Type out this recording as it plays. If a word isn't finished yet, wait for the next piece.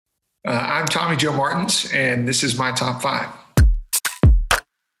I'm Tommy Joe Martins, and this is my top five.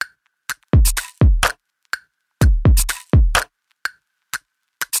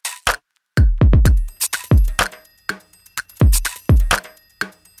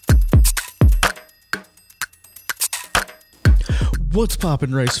 What's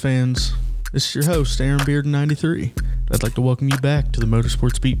poppin', race fans? This is your host, Aaron Bearden93. I'd like to welcome you back to the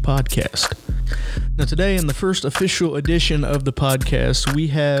Motorsports Beat podcast. Now today, in the first official edition of the podcast, we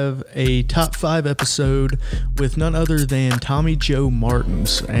have a top 5 episode with none other than Tommy Joe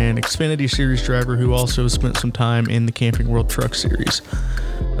Martins, an Xfinity Series driver who also spent some time in the Camping World Truck Series.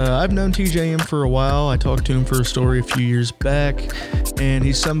 I've known TJM for a while. I talked to him for a story a few years back, and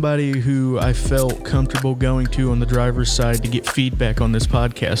he's somebody who I felt comfortable going to on the driver's side to get feedback on this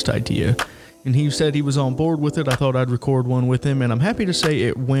podcast idea. And he said he was on board with it. I thought I'd record one with him, and I'm happy to say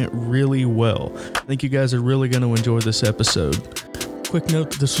it went really well. I think you guys are really going to enjoy this episode. Quick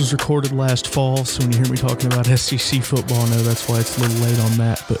note that this was recorded last fall, so when you hear me talking about SEC football, no, that's why it's a little late on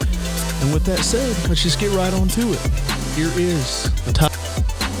that. And with that said, let's just get right on to it. Here is the top.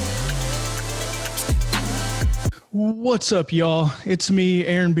 What's up, y'all? It's me,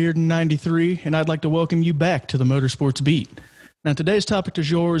 Aaron Bearden93, and I'd like to welcome you back to the Motorsports Beat. Now, today's topic du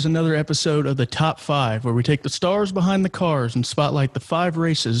jour is another episode of the Top 5, where we take the stars behind the cars and spotlight the 5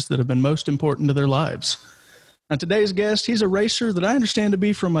 races that have been most important to their lives. Now, today's guest, he's a racer that I understand to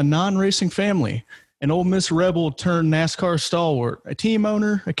be from a non-racing family, an Ole Miss Rebel turned NASCAR stalwart, a team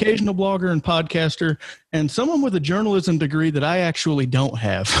owner, occasional blogger and podcaster, and someone with a journalism degree that I actually don't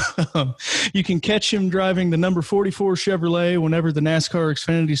have. You can catch him driving the number 44 Chevrolet whenever the NASCAR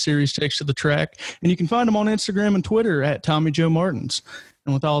Xfinity Series takes to the track, and you can find him on Instagram and Twitter at Tommy Joe Martins.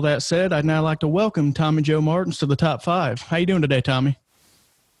 And with all that said, I'd now like to welcome Tommy Joe Martins to the Top 5. How you doing today, Tommy?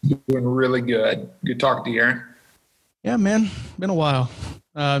 Doing really good. Good talking to you, Aaron. Yeah, man. Been a while.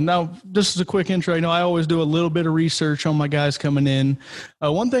 Now, this is a quick intro. I always do a little bit of research on my guys coming in.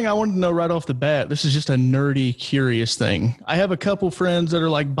 One thing I wanted to know right off the bat, this is just a nerdy, curious thing. I have a couple friends that are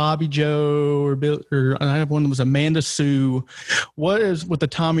like Bobby Joe or Bill, or I have one that was Amanda Sue. What is with the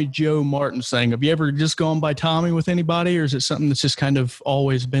Tommy Joe Martins thing? Have you ever just gone by Tommy with anybody, or is it something that's just kind of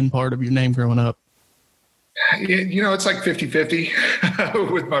always been part of your name growing up? It's like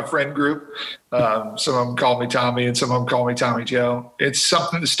 50-50 with my friend group. Some of them call me Tommy and some of them call me Tommy Joe. It's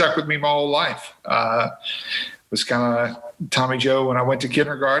something that stuck with me my whole life. It was kind of Tommy Joe when I went to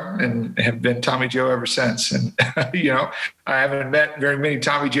kindergarten and have been Tommy Joe ever since. And, I haven't met very many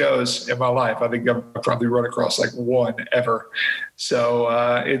Tommy Joes in my life. I think I've probably run across like one ever. So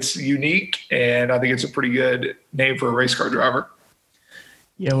it's unique, and I think it's a pretty good name for a race car driver.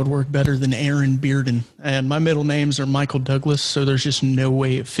 Yeah, it would work better than Aaron Bearden. And my middle names are Michael Douglas, so there's just no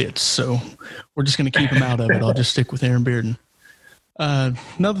way it fits. So we're just going to keep him out of it. I'll just stick with Aaron Bearden.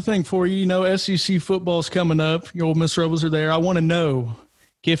 Another thing for you, SEC football's coming up. Your Ole Miss Rebels are there. I want to know,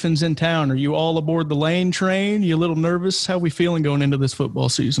 Kiffin's in town. Are you all aboard the Lane train? You a little nervous? How are we feeling going into this football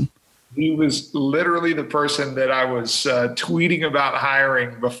season? He was literally the person that I was tweeting about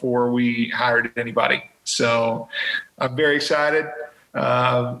hiring before we hired anybody. So I'm very excited.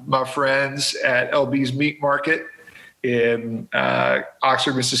 My friends at LB's Meat Market in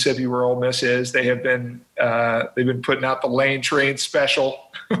Oxford, Mississippi, where Ole Miss is, they've been putting out the Lane Train special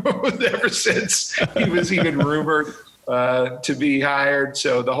ever since he was even rumored to be hired.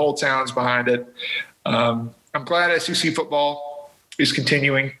 So the whole town's behind it. I'm glad SEC football is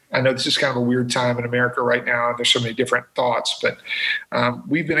continuing. I know this is kind of a weird time in America right now, and there's so many different thoughts, but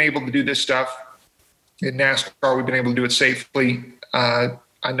we've been able to do this stuff in NASCAR. We've been able to do it safely. I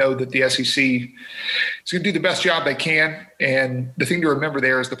know that the SEC is going to do the best job they can. And the thing to remember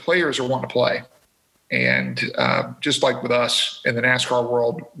there is the players are wanting to play. And just like with us in the NASCAR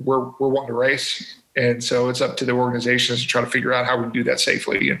world, we're wanting to race. And so it's up to the organizations to try to figure out how we can do that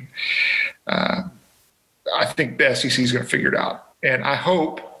safely. And I think the SEC is going to figure it out. And I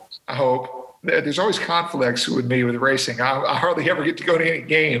hope there's always conflicts with me with racing. I hardly ever get to go to any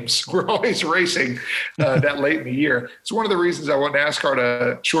games. We're always racing that late in the year. It's one of the reasons I want NASCAR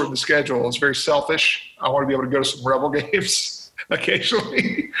to shorten the schedule. It's very selfish. I want to be able to go to some Rebel games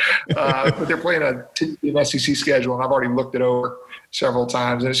occasionally. But they're playing an SEC schedule, and I've already looked it over several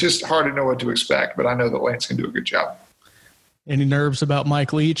times. And it's just hard to know what to expect, but I know that Lane's going to do a good job. Any nerves about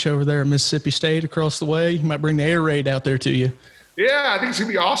Mike Leach over there at Mississippi State across the way? He might bring the air raid out there to you. Yeah, I think it's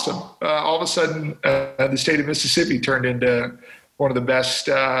going to be awesome. All of a sudden, the state of Mississippi turned into one of the best,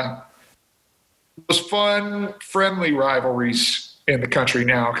 most fun, friendly rivalries in the country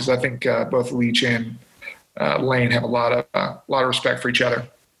now, because I think both Leach and Lane have a lot of respect for each other.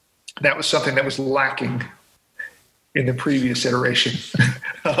 That was something that was lacking in the previous iteration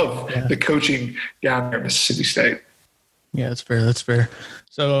of the coaching down there at Mississippi State. Yeah, that's fair. That's fair.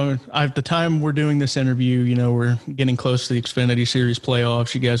 So at the time we're doing this interview, we're getting close to the Xfinity Series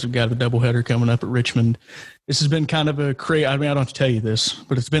playoffs. You guys have got a doubleheader coming up at Richmond. This has been kind of a crazy, I don't have to tell you this,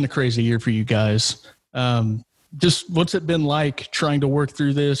 but it's been a crazy year for you guys. Just what's it been like trying to work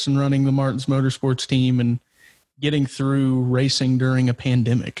through this and running the Martins Motorsports team and getting through racing during a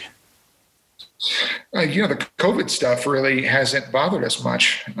pandemic? The COVID stuff really hasn't bothered us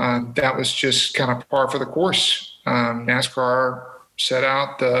much. That was just kind of par for the course. NASCAR set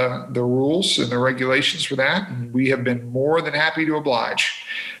out the rules and the regulations for that, and we have been more than happy to oblige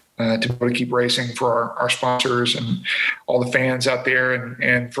to be able to keep racing for our sponsors and all the fans out there,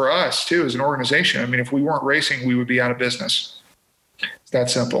 and for us too as an organization. I mean, if we weren't racing, we would be out of business. It's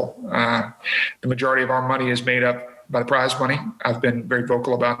that simple. The majority of our money is made up by the prize money. I've been very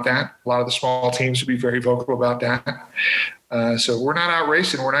vocal about that. A lot of the small teams would be very vocal about that. So we're not out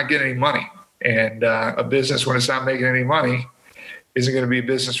racing. We're not getting any money. And a business, when it's not making any money, isn't going to be a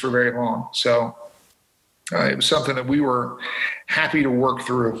business for very long. So it was something that we were happy to work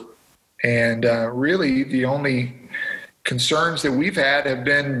through. And really the only concerns that we've had have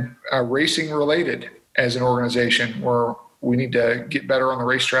been racing related as an organization, where we need to get better on the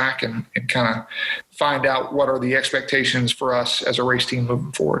racetrack and kind of find out what are the expectations for us as a race team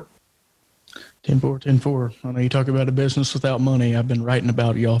moving forward. 10-4. I know you talk about a business without money. I've been writing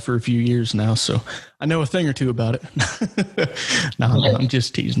about y'all for a few years now, so I know a thing or two about it. No, I'm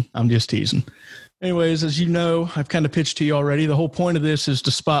just teasing. Anyways, as you know, I've kind of pitched to you already. The whole point of this is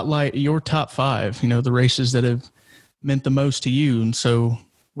to spotlight your top 5, the races that have meant the most to you. And so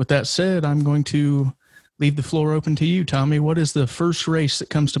with that said, I'm going to leave the floor open to you, Tommy. What is the first race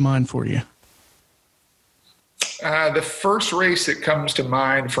that comes to mind for you? The first race that comes to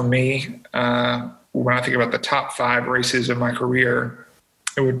mind for me, when I think about the top 5 races of my career,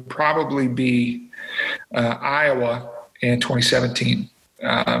 it would probably be Iowa in 2017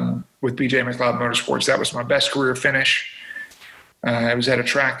 with BJ McLeod Motorsports. That was my best career finish. It was at a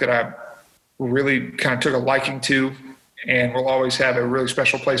track that I really kind of took a liking to and will always have a really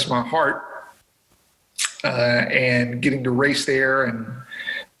special place in my heart. And getting to race there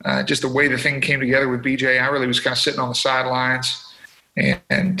and just the way the thing came together with BJ, I really was kind of sitting on the sidelines,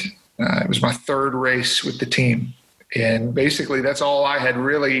 and it was my 3rd race with the team. And basically that's all I had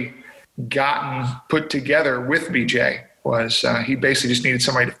really gotten put together with BJ was he basically just needed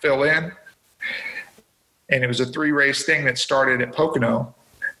somebody to fill in. And it was a 3-race thing that started at Pocono,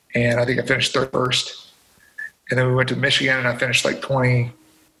 and I think I finished 1st. And then we went to Michigan and I finished like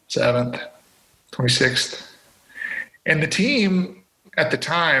 27th. 26th. And the team at the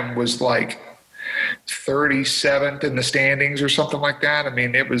time was like 37th in the standings or something like that. I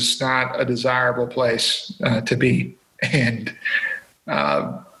mean, it was not a desirable place to be. And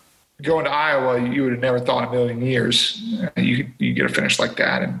going to Iowa, you would have never thought in a million years you get a finish like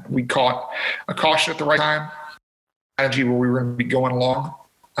that. And we caught a caution at the right time, strategy where we were going to be going along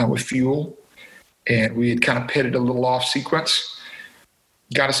with fuel. And we had kind of pitted a little off sequence.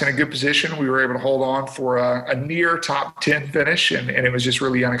 Got us in a good position. We were able to hold on for a near top 10 finish, and it was just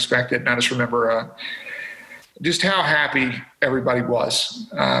really unexpected. And I just remember just how happy everybody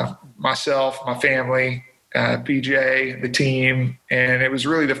was. Myself, my family, BJ, the team, and it was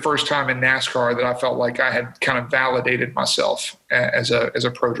really the first time in NASCAR that I felt like I had kind of validated myself as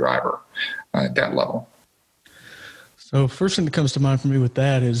a pro driver at that level. So first thing that comes to mind for me with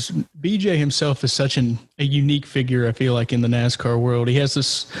that is BJ himself is such a unique figure, I feel like, in the NASCAR world. He has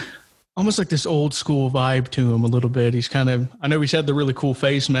this almost like this old school vibe to him a little bit. He's kind of, I know he's had the really cool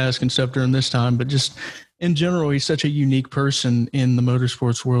face mask and stuff during this time, but just in general, he's such a unique person in the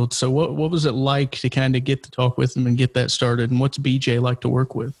motorsports world. So what was it like to kind of get to talk with him and get that started? And what's BJ like to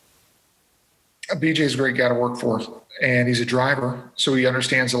work with? BJ's a great guy to work for, and he's a driver, so he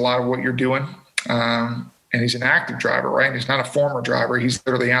understands a lot of what you're doing. And he's an active driver, right? He's not a former driver. He's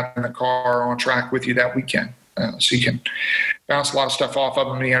literally out in the car on track with you that weekend. So you can bounce a lot of stuff off of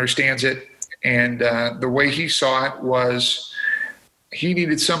him, and he understands it. And the way he saw it was he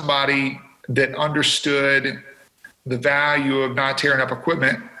needed somebody that understood the value of not tearing up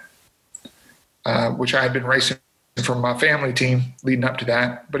equipment, which I had been racing from my family team leading up to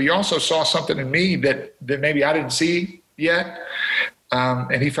that. But he also saw something in me that maybe I didn't see yet.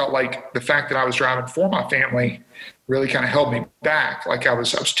 And he felt like the fact that I was driving for my family really kind of held me back. Like I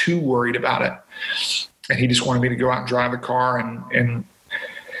was too worried about it. And he just wanted me to go out and drive the car and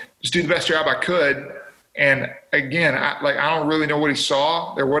just do the best job I could. And again, I don't really know what he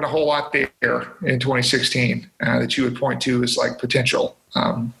saw. There wasn't a whole lot there in 2016 that you would point to as like potential.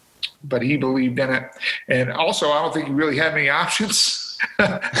 But he believed in it. And also, I don't think he really had many options.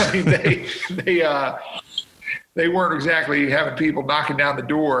 I mean, they weren't exactly having people knocking down the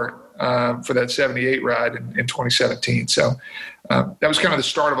door for that 78 ride in 2017. So that was kind of the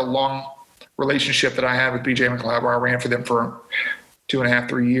start of a long relationship that I had with BJ McLeod, where I ran for them for 2.5,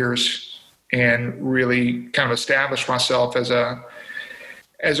 3 years, and really kind of established myself as a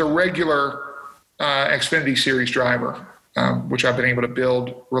regular Xfinity Series driver, which I've been able to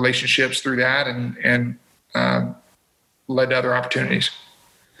build relationships through that and led to other opportunities.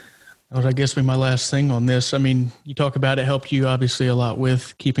 Well, I guess my last thing on this, I mean, you talk about it helped you obviously a lot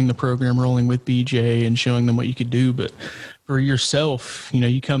with keeping the program rolling with BJ and showing them what you could do. But for yourself,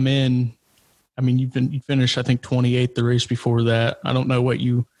 you come in, I mean, you finished, I think, 28th the race before that. I don't know what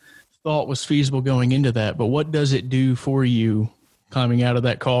you thought was feasible going into that, but what does it do for you climbing out of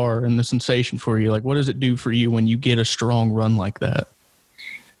that car and the sensation for you? Like, what does it do for you when you get a strong run like that?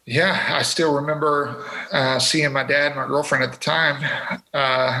 Yeah, I still remember seeing my dad and my girlfriend at the time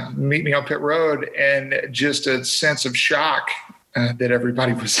meet me on pit road, and just a sense of shock that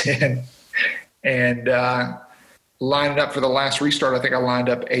everybody was in. And lining up for the last restart, I think I lined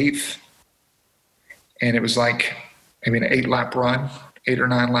up 8th. And it was like maybe an 8 or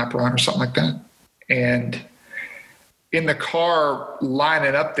 9 lap run or something like that. And in the car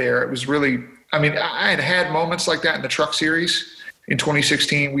lining up there, it was really, I mean, I had moments like that in the Truck Series. In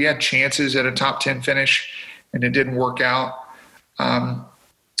 2016, we had chances at a top 10 finish, and it didn't work out.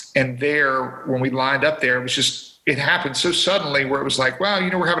 And there, when we lined up there, it happened so suddenly where it was like, well,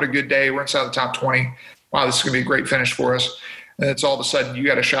 we're having a good day. We're inside the top 20. Wow, this is going to be a great finish for us. And it's all of a sudden you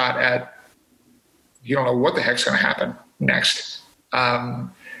got a shot at, you don't know what the heck's going to happen next.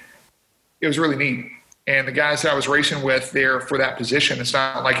 It was really neat. And the guys that I was racing with there for that position, it's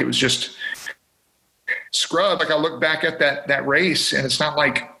not like it was just scrub. Like, I look back at that race, and it's not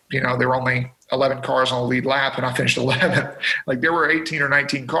like, there were only 11 cars on the lead lap and I finished 11th. Like, there were 18 or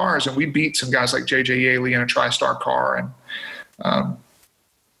 19 cars, and we beat some guys like JJ Yaley in a TriStar car, and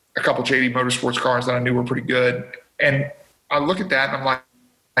a couple JD Motorsports cars that I knew were pretty good. And I look at that and I'm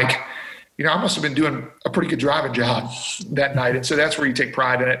like, I must have been doing a pretty good driving job that night. And so that's where you take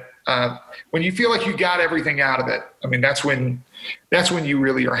pride in it. When you feel like you got everything out of it, I mean, that's when you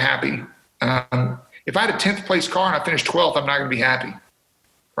really are happy. If I had a 10th place car and I finished 12th, I'm not going to be happy,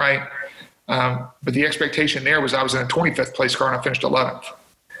 right? But the expectation there was I was in a 25th place car and I finished 11th.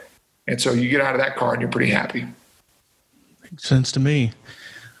 And so you get out of that car and you're pretty happy. Makes sense to me.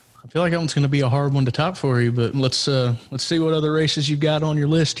 I feel like that one's going to be a hard one to top for you, but let's see what other races you've got on your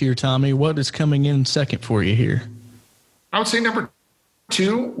list here, Tommy. What is coming in second for you here? I would say number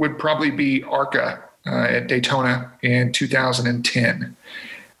 2 would probably be ARCA at Daytona in 2010.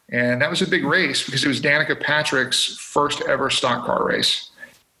 And that was a big race because it was Danica Patrick's first ever stock car race.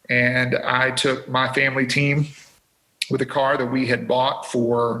 And I took my family team with a car that we had bought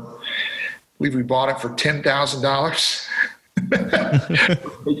for, I believe we bought it for $10,000.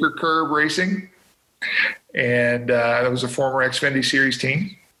 Baker Curb Racing. And that was a former Xfinity Series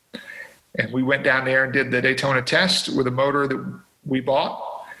team. And we went down there and did the Daytona test with a motor that we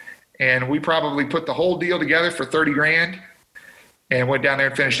bought. And we probably put the whole deal together for $30,000 and went down there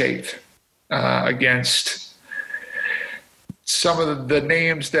and finished 8th against some of the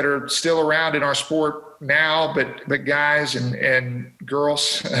names that are still around in our sport now, but guys and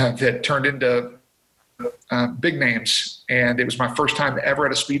girls that turned into big names. And it was my first time ever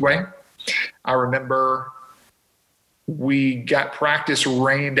at a speedway. I remember we got practice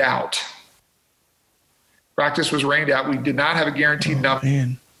rained out. Practice was rained out. We did not have a guaranteed number.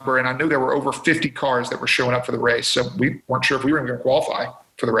 Man. And I knew there were over 50 cars that were showing up for the race. So we weren't sure if we were going to qualify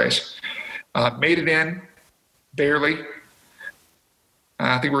for the race. Made it in, barely.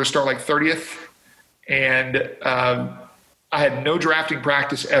 I think we were going to start like 30th. And I had no drafting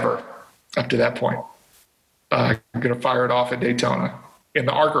practice ever up to that point. I'm going to fire it off at Daytona in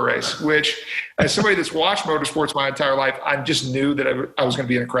the ARCA race, which, as somebody that's watched motorsports my entire life, I just knew that I was going to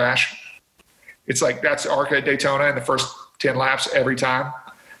be in a crash. It's like, that's ARCA at Daytona in the first 10 laps every time.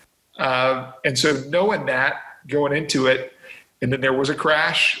 And so knowing that going into it, and then there was a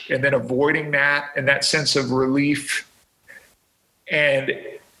crash, and then avoiding that and that sense of relief. And,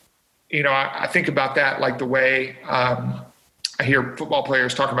 I think about that like the way I hear football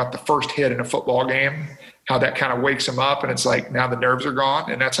players talk about the first hit in a football game, how that kind of wakes them up, and it's like now the nerves are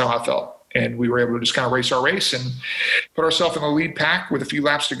gone. And that's how I felt. And we were able to just kind of race our race and put ourselves in the lead pack with a few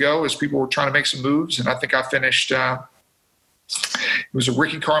laps to go as people were trying to make some moves. And I think I finished it was a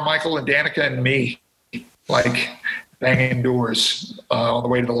Ricky Carmichael and Danica and me, like banging doors on the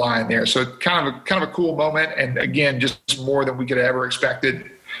way to the line there. So kind of a cool moment. And again, just more than we could have ever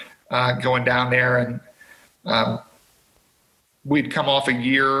expected going down there. And we'd come off a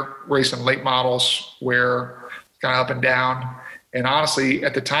year racing late models where kind of up and down. And honestly,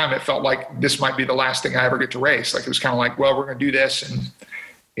 at the time, it felt like this might be the last thing I ever get to race. Like, it was kind of like, well, we're going to do this. And,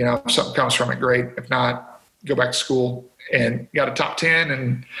 if something comes from it, great. If not, go back to school. And got a top 10,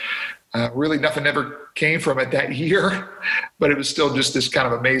 and really nothing ever came from it that year. But it was still just this kind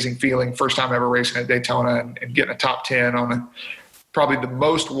of amazing feeling. First time ever racing at Daytona and getting a top 10 on probably the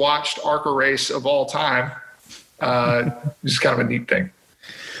most watched ARCA race of all time. Just kind of a neat thing.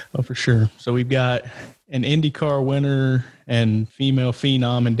 Oh, for sure. So we've got an IndyCar winner and female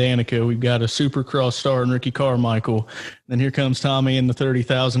phenom in Danica. We've got a Supercross star in Ricky Carmichael. Then here comes Tommy in the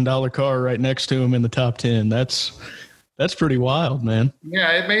 $30,000 car right next to him in the top 10. That's pretty wild, man.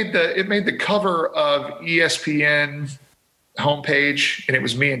 Yeah, it made the cover of ESPN homepage, and it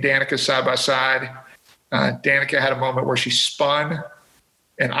was me and Danica side by side. Danica had a moment where she spun,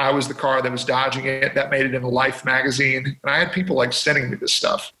 and I was the car that was dodging it. That made it in Life magazine. And I had people like sending me this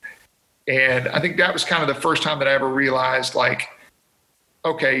stuff. And I think that was kind of the first time that I ever realized, like,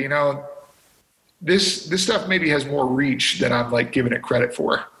 okay, this stuff maybe has more reach than I'm like giving it credit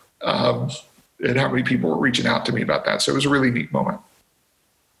for. And how many people were reaching out to me about that. So it was a really neat moment.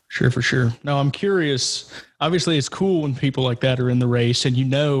 Sure, for sure. Now, I'm curious. Obviously, it's cool when people like that are in the race and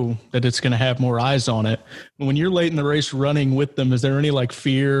that it's going to have more eyes on it. But when you're late in the race running with them, is there any like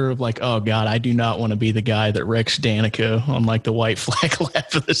fear of like, oh God, I do not want to be the guy that wrecks Danica on like the white flag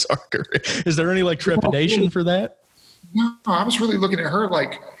lap of this ARCA? Is there any like trepidation for that? No, I was really looking at her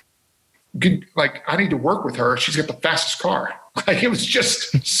like, good, like I need to work with her. She's got the fastest car. Like, it was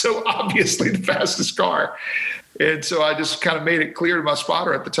just so obviously the fastest car. And so I just kind of made it clear to my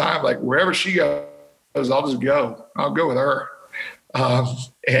spotter at the time, like, wherever she goes, I'll just go. I'll go with her.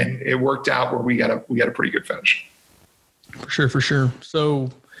 And it worked out where we got a pretty good finish. For sure. So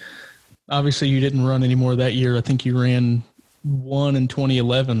obviously you didn't run anymore that year. I think you ran one in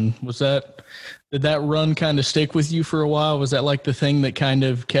 2011. Did that run kind of stick with you for a while? Was that like the thing that kind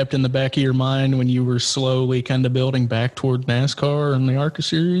of kept in the back of your mind when you were slowly kind of building back toward NASCAR and the ARCA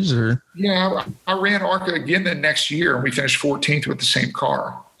series, or? Yeah, I ran ARCA again the next year, and we finished 14th with the same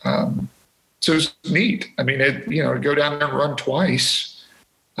car. So it was neat. I mean, to go down there and run twice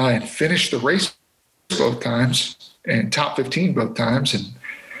and finish the race both times and top 15 both times and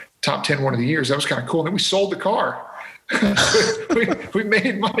top 10 one of the years. That was kind of cool. And then we sold the car. we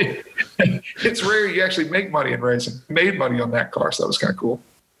made money. It's rare you actually make money in racing. Made money on that car, so that was kind of cool.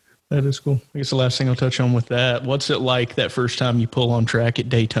 That is cool. I guess the last thing I'll touch on with that, what's it like that first time you pull on track at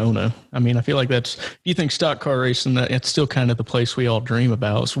Daytona? I mean, I feel like if you think stock car racing, it's still kind of the place we all dream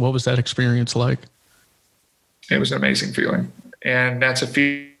about. So what was that experience like? It was an amazing feeling. And that's a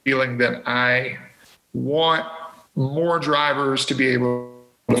feeling that I want more drivers to be able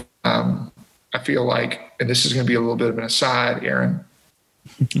to, I feel like, and this is going to be a little bit of an aside, Aaron,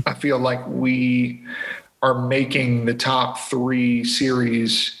 I feel like we are making the top 3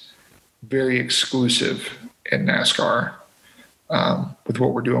 series very exclusive in NASCAR with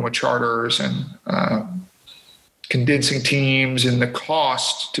what we're doing with charters and condensing teams and the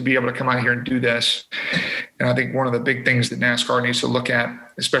cost to be able to come out here and do this. And I think one of the big things that NASCAR needs to look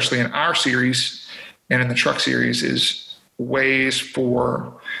at, especially in our series and in the truck series, is ways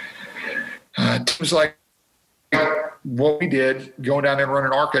for teams like what we did going down there and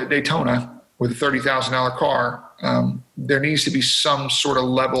running ARCA at Daytona with a $30,000 car. There needs to be some sort of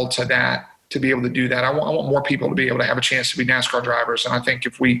level to that to be able to do that. I want more people to be able to have a chance to be NASCAR drivers. And I think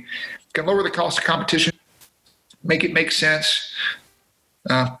if we can lower the cost of competition, make it make sense,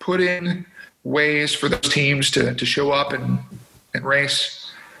 put in ways for those teams to show up and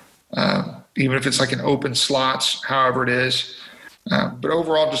race, even if it's like an open slots, however it is. But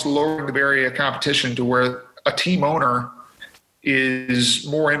overall, just lowering the barrier of competition to where a team owner is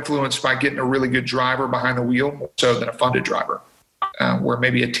more influenced by getting a really good driver behind the wheel more so than a funded driver, where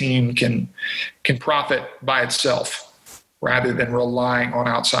maybe a team can profit by itself rather than relying on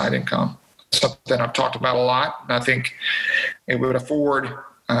outside income. Something I've talked about a lot, and I think it would afford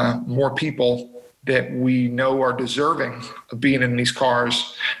more people that we know are deserving of being in these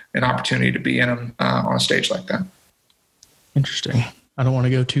cars an opportunity to be in them on a stage like that. Interesting. I don't want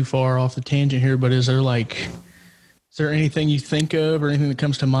to go too far off the tangent here, but is there anything you think of or anything that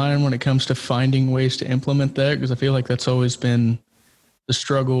comes to mind when it comes to finding ways to implement that? Because I feel like that's always been the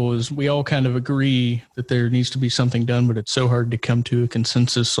struggle, is we all kind of agree that there needs to be something done, but it's so hard to come to a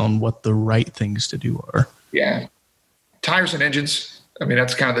consensus on what the right things to do are. Yeah. Tires and engines. I mean,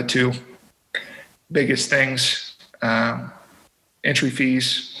 that's kind of the 2 biggest things. Entry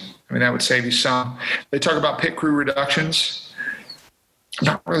fees. I mean, that would save you some. They talk about pit crew reductions. I'm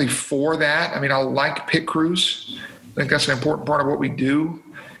not really for that. I mean, I like pit crews, I think that's an important part of what we do.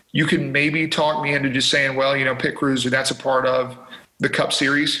 You can maybe talk me into just saying, well, pit crews, that's a part of the Cup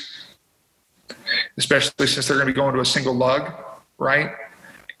Series, especially since they're going to be going to a single lug, right?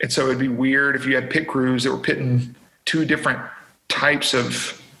 And so it'd be weird if you had pit crews that were pitting two different types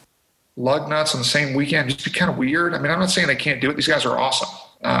of lug nuts on the same weekend. It'd just be kind of weird. I mean, I'm not saying they can't do it. These guys are awesome.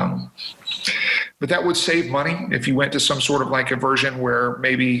 But that would save money if you went to some sort of like a version where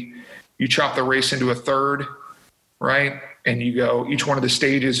maybe you chop the race into a third, right? And you go, each one of the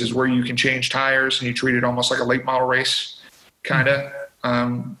stages is where you can change tires, and you treat it almost like a late model race, kind of.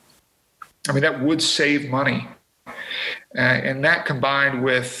 That would save money. And that combined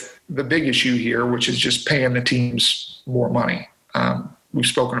with the big issue here, which is just paying the teams more money. We've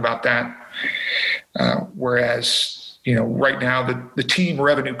spoken about that. Whereas, right now the team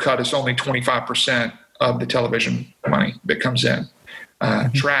revenue cut is only 25% of the television money that comes in.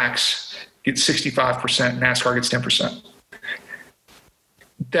 Tracks get 65%, NASCAR gets 10%.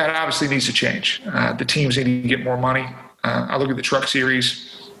 That obviously needs to change. The teams need to get more money. I look at the Truck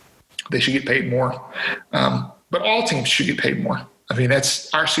Series; they should get paid more. But all teams should get paid more. I mean,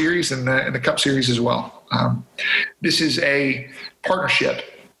 that's our series and the Cup Series as well. This is a partnership,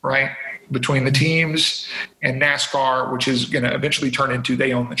 right, between the teams and NASCAR, which is going to eventually turn into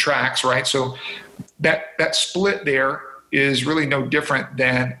they own the tracks, right? So that split there is really no different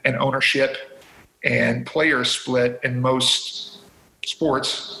than an ownership and player split in most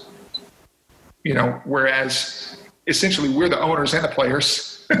sports, whereas essentially we're the owners and the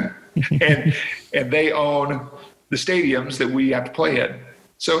players and they own the stadiums that we have to play in.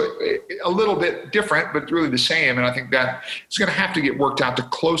 So a little bit different, but really the same. And I think that it's going to have to get worked out to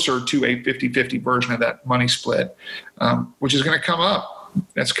closer to a 50-50 version of that money split, which is going to come up.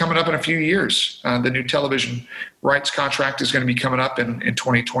 That's coming up in a few years. The new television rights contract is going to be coming up in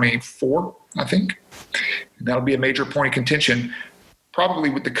 2024, I think. And that'll be a major point of contention. Probably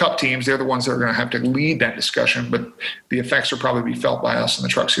with the Cup teams, they're the ones that are going to have to lead that discussion, but the effects will probably be felt by us in the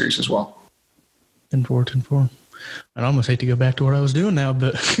Truck Series as well. 10-4. I'd almost hate to go back to what I was doing now,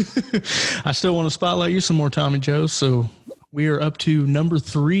 but I still want to spotlight you some more, Tommy Joe. So we are up to number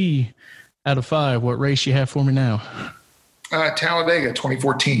 3 out of 5. What race you have for me now? Talladega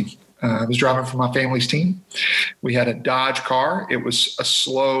 2014. I was driving for my family's team. We had a Dodge car. It was a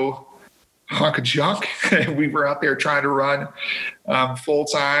slow hunk of junk. We were out there trying to run full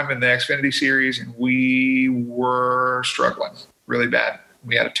time in the Xfinity Series, and we were struggling really bad.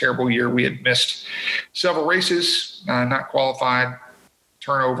 We had a terrible year. We had missed several races, not qualified,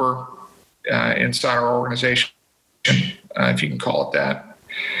 turnover inside our organization, if you can call it that.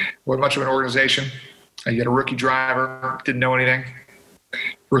 Wasn't much of an organization. You had a rookie driver, didn't know anything.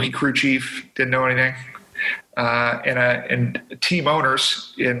 Rookie crew chief, didn't know anything. And team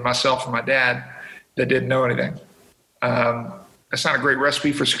owners, in myself and my dad, that didn't know anything. That's not a great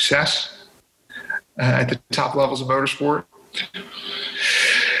recipe for success at the top levels of motorsport.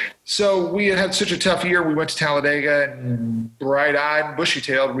 So we had such a tough year. We went to Talladega and bright-eyed and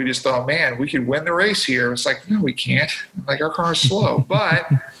bushy-tailed. We just thought, man, we could win the race here. It's like, no, we can't. Like, our car is slow. But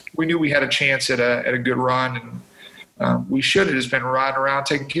we knew we had a chance at a good run, and we should have just been riding around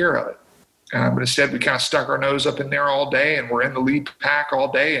taking care of it. But instead, we kind of stuck our nose up in there all day, and we're in the lead pack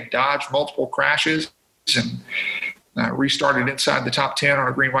all day and dodged multiple crashes and restarted inside the top 10 on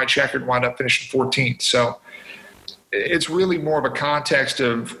a green-white checkered and wound up finishing 14th. So it's really more of a context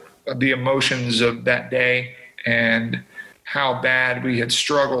of the emotions of that day and how bad we had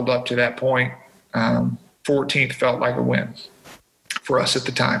struggled up to that point. 14th felt like a win for us at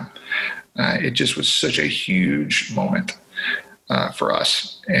the time. It just was such a huge moment for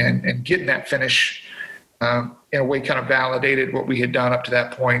us. And getting that finish in a way kind of validated what we had done up to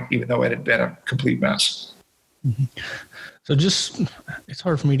that point, even though it had been a complete mess. Mm-hmm. So it's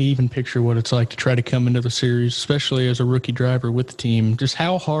hard for me to even picture what it's like to try to come into the series, especially as a rookie driver with the team. Just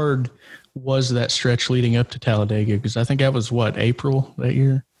how hard was that stretch leading up to Talladega? Because I think that was, April that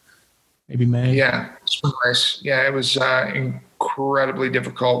year? Maybe May? Yeah, spring race. Yeah, it was incredibly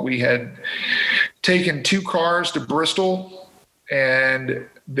difficult. We had taken 2 cars to Bristol, and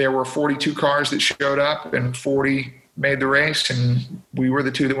there were 42 cars that showed up, and 40 made the race, and we were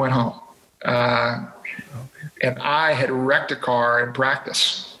the 2 that went home. And I had wrecked a car in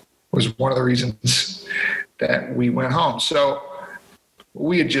practice, was one of the reasons that we went home. So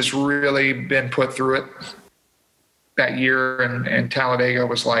we had just really been put through it that year, and Talladega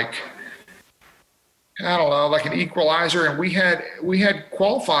was like, I don't know, like an equalizer. And we had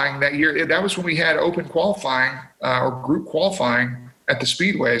qualifying that year. That was when we had open qualifying or group qualifying at the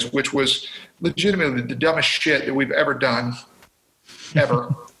speedways, which was legitimately the dumbest shit that we've ever done,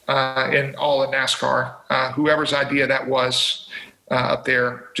 ever. in all of NASCAR. Whoever's idea that was up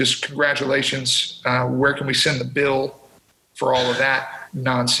there, just congratulations. Where can we send the bill for all of that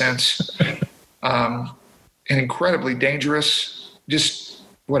nonsense? And incredibly dangerous, just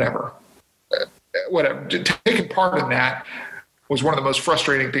whatever. Taking part in that was one of the most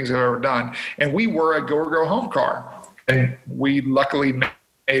frustrating things I've ever done. And we were a go or go home car, and we luckily made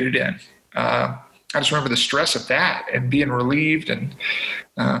it in. I just remember the stress of that and being relieved. And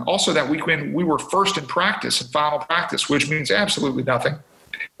also that weekend, we were first in practice and final practice, which means absolutely nothing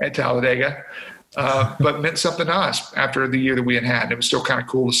at Talladega, but meant something to us after the year that we had had. It was still kind of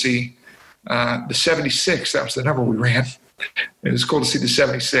cool to see the 76. That was the number we ran. It was cool to see the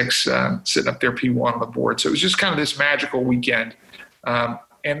 76 sitting up there P1 on the board. So it was just kind of this magical weekend.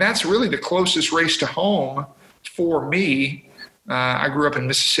 And that's really the closest race to home for me. I grew up in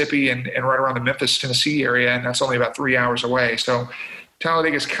Mississippi and right around the Memphis, Tennessee area, and that's only about 3 hours away. So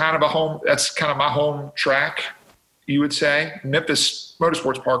Talladega is kind of that's kind of my home track, you would say. Memphis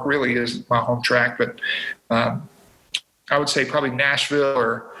Motorsports Park really is my home track, but I would say probably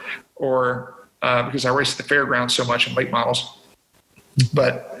Nashville or because I race at the fairgrounds so much in late models.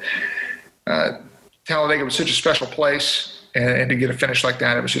 But Talladega was such a special place, and to get a finish like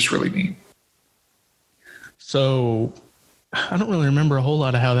that, it was just really neat. So I don't really remember a whole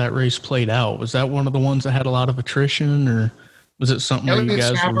lot of how that race played out. Was that one of the ones that had a lot of attrition, or was it something where you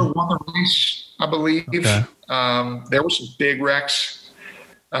guys won the race, I believe. Okay. There were some big wrecks.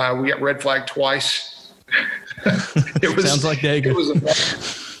 We got red flagged twice. Sounds like Dega. It was a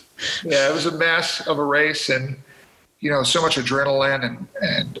mess. Yeah, it was a mess of a race, and so much adrenaline,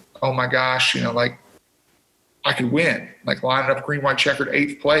 and oh my gosh, like I could win, like lining up green, white, checkered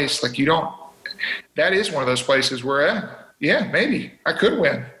 8th place. Like that is one of those places where, yeah, maybe I could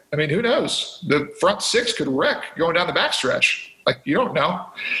win. I mean, who knows? The front 6 could wreck going down the backstretch. Like, you don't know.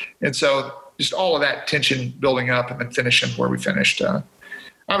 And so just all of that tension building up and then finishing where we finished.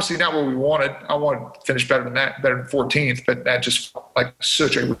 Obviously not what we wanted. I wanted to finish better than that, better than 14th, but that just felt like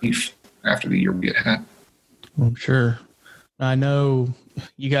such a relief after the year we had had. I'm sure. I know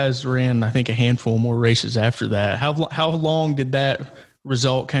you guys ran, I think, a handful more races after that. How long did that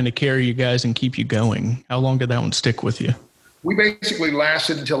result kind of carry you guys and keep you going? How long did that one stick with you? We basically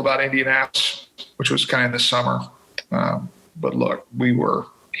lasted until about Indianapolis, which was kind of in the summer. But look, we were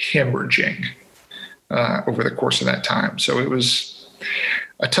hemorrhaging over the course of that time. So it was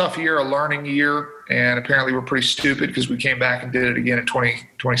a tough year, a learning year, and apparently we're pretty stupid because we came back and did it again in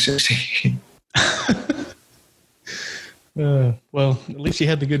 2016. Well, at least you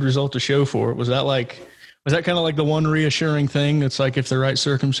had the good result to show for it. Was that kind of like the one reassuring thing? It's like, if the right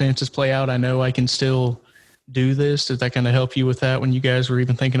circumstances play out, I know I can still do this. Did that kind of help you with that when you guys were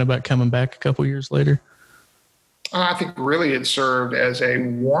even thinking about coming back a couple years later? I think really it served as a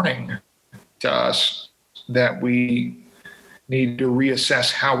warning to us that we need to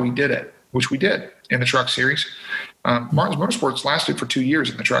reassess how we did it, which we did in the Truck Series. Martin's Motorsports lasted for 2 years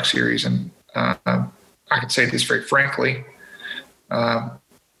in the Truck Series, and I can say this very frankly.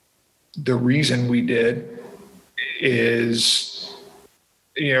 The reason we did is,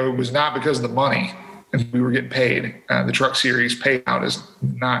 it was not because of the money and we were getting paid. The Truck Series payout is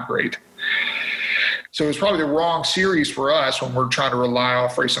not great. So it was probably the wrong series for us when we're trying to rely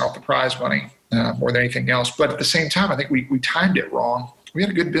off racing off the prize money more than anything else. But at the same time, I think we timed it wrong. We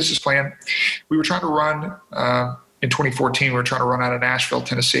had a good business plan. We were trying to run in 2014, we were trying to run out of Nashville,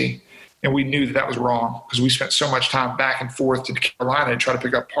 Tennessee. And we knew that was wrong because we spent so much time back and forth to Carolina to try to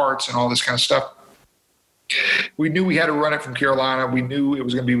pick up parts and all this kind of stuff. We knew we had to run it from Carolina. We knew it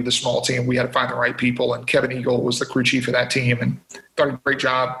was going to be with a small team. We had to find the right people. And Kevin Eagle was the crew chief of that team and did a great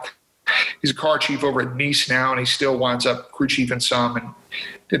job. He's a car chief over at Nice now, and he still winds up crew chief in some and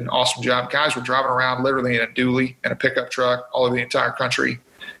did an awesome job. Guys were driving around literally in a dually and a pickup truck all over the entire country.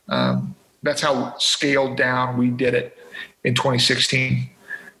 That's how scaled down we did it in 2016.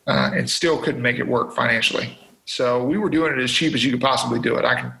 And still couldn't make it work financially. So we were doing it as cheap as you could possibly do it.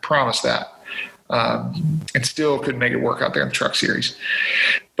 I can promise that. And still couldn't make it work out there in the Truck Series.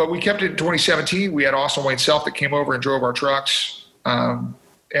 But we kept it in 2017. We had Austin Wayne Self that came over and drove our trucks.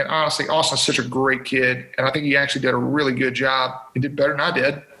 And honestly, Austin's such a great kid. And I think he actually did a really good job. He did better than I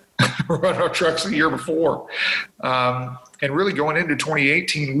did running our trucks the year before. And really going into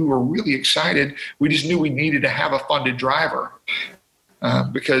 2018, we were really excited. We just knew we needed to have a funded driver.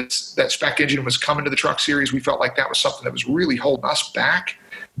 Because that spec engine was coming to the Truck Series. We felt like that was something that was really holding us back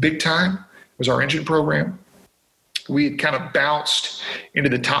big time, was our engine program. We had kind of bounced into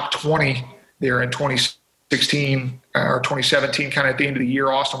the top 20 there in 2016 or 2017, kind of at the end of the year.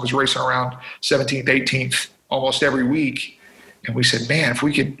 Austin was racing around 17th, 18th almost every week. And we said, man, if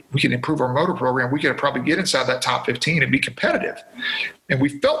we could improve our motor program, we could probably get inside that top 15 and be competitive. And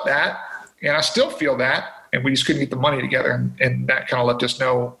we felt that, and I still feel that, and we just couldn't get the money together. And that kind of left us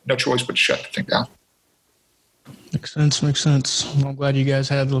no choice but to shut the thing down. Makes sense. Well, I'm glad you guys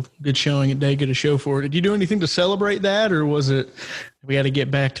had a good showing at Day, get a show for it. Did you do anything to celebrate that, or was it we had to get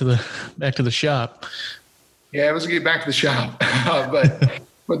back to the shop? Yeah, it was to get back to the shop, but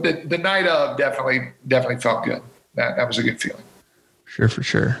the night of definitely felt good. That was a good feeling. Sure, for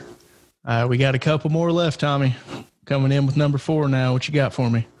sure. We got a couple more left, Tommy. Coming in with number 4 now. What you got for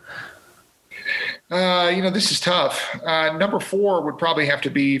me? This is tough. Number 4 would probably have to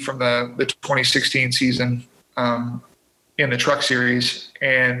be from the 2016 season in the Truck Series,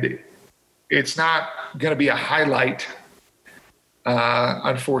 and it's not going to be a highlight.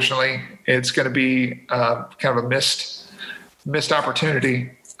 Unfortunately, it's going to be kind of a missed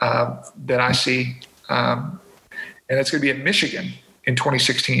opportunity that I see, and it's going to be at Michigan in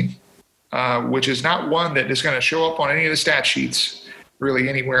 2016, which is not one that is going to show up on any of the stat sheets really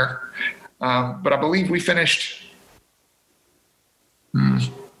anywhere. But I believe we finished, I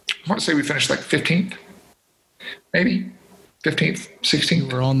want to say we finished like 15th, maybe 15th,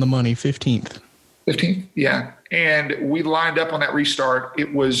 16th. We're on the money, 15th. 15th, yeah. And we lined up on that restart.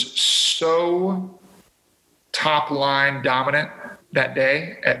 It was so top line dominant that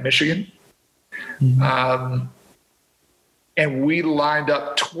day at Michigan. Mm-hmm. And we lined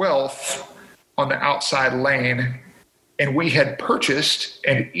up 12th on the outside lane, and we had purchased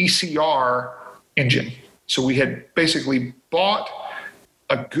an ECR engine. So we had basically bought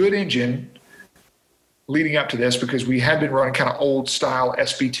a good engine leading up to this because we had been running kind of old style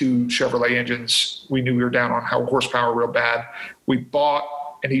SB2 Chevrolet engines. We knew we were down on horsepower real bad. We bought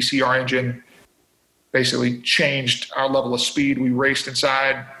an ECR engine, basically changed our level of speed. We raced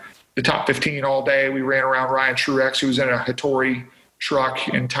inside the top 15 all day. We ran around Ryan Truex, who was in a Hattori truck,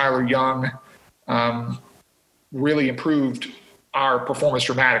 and Tyler Young. Really improved our performance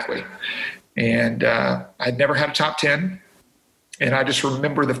dramatically. And I'd never had a top 10. And I just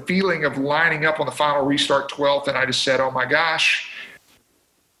remember the feeling of lining up on the final restart 12th. And I just said, oh my gosh,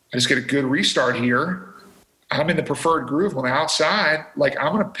 I just get a good restart here. I'm in the preferred groove on the outside. Like,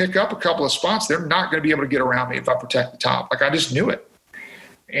 I'm going to pick up a couple of spots. They're not going to be able to get around me if I protect the top. Like, I just knew it.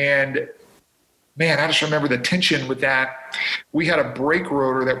 And man, I just remember the tension with that. We had a brake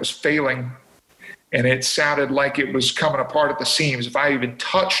rotor that was failing, and it sounded like it was coming apart at the seams if I even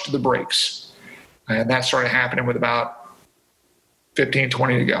touched the brakes. And that started happening with about 15,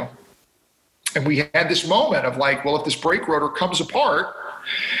 20 to go. And we had this moment of like, well, if this brake rotor comes apart,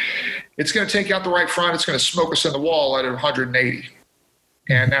 it's going to take out the right front. It's going to smoke us in the wall at 180.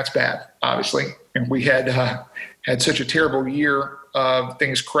 And that's bad, obviously. And we had had such a terrible year of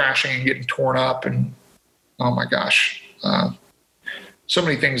things crashing and getting torn up. And oh my gosh, so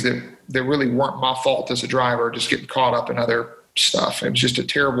many things that really weren't my fault as a driver, just getting caught up in other stuff. It was just a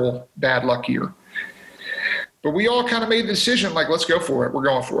terrible, bad luck year. But we all kind of made the decision, like, let's go for it. We're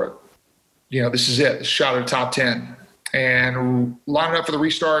going for it. You know, this is it. This shot at the top 10. And lining up for the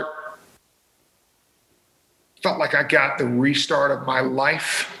restart. Felt like I got the restart of my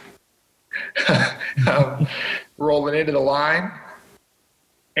life. Rolling into the line.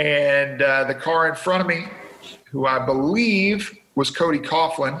 And the car in front of me, who I believe was Cody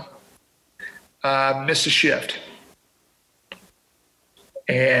Coughlin, missed a shift.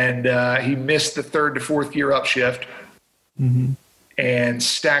 And he missed the 3rd to 4th gear upshift, and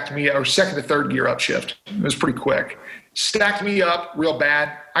stacked me, or 2nd to 3rd gear upshift. It was pretty quick. Stacked me up real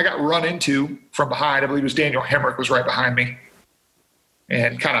bad. I got run into from behind. I believe it was Daniel Hemrick was right behind me,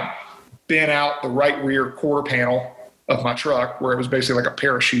 and kind of bent out the right rear quarter panel of my truck where it was basically like a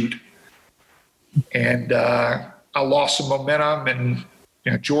parachute. And I lost some momentum, and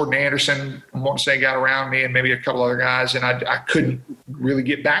Jordan Anderson, I want to say, got around me, and maybe a couple other guys, and I couldn't really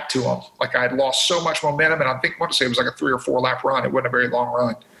get back to them. Like, I had lost so much momentum, and I want to say it was like a 3 or 4 lap run. It wasn't a very long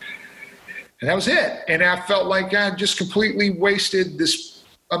run. And that was it. And I felt like I just completely wasted this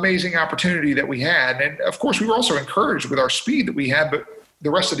amazing opportunity that we had. And of course, we were also encouraged with our speed that we had, but the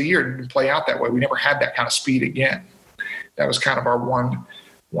rest of the year didn't play out that way. We never had that kind of speed again. That was kind of our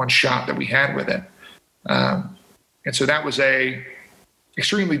one shot that we had with it. And so that was a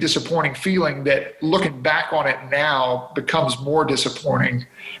extremely disappointing feeling that, looking back on it now, becomes more disappointing,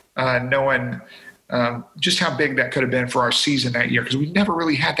 knowing just how big that could have been for our season that year, because we never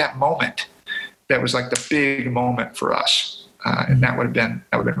really had that moment that was like the big moment for us, and that would have been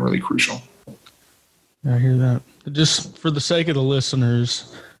really crucial. I hear that. Just for the sake of the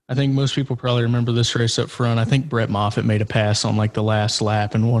listeners, I think most people probably remember this race up front. I think Brett Moffitt made a pass on like the last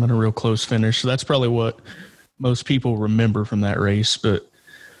lap and won in a real close finish. So that's probably what most people remember from that race. But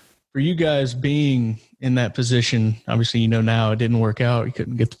for you guys being in that position, obviously, now it didn't work out. You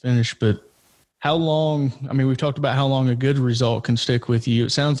couldn't get the finish, but how long, we've talked about how long a good result can stick with you.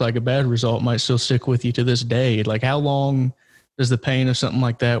 It sounds like a bad result might still stick with you to this day. Like, how long does the pain of something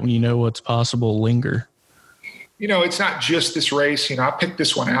like that, when you know what's possible, linger? It's not just this race. I picked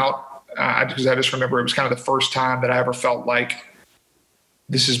this one out because I just remember it was kind of the first time that I ever felt like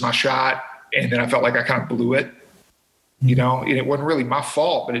this is my shot. And then I felt like I kind of blew it, and it wasn't really my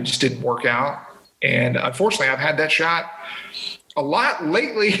fault, but it just didn't work out. And unfortunately, I've had that shot a lot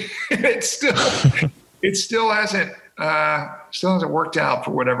lately. It still hasn't worked out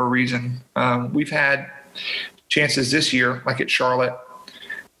for whatever reason. We've had chances this year, like at Charlotte,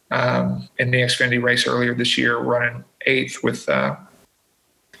 in the Xfinity race earlier this year, running 8th with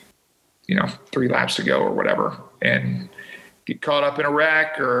 3 laps to go or whatever, and get caught up in a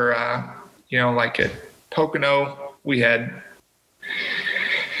wreck, or like at Pocono, we had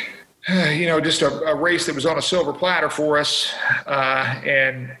just a race that was on a silver platter for us,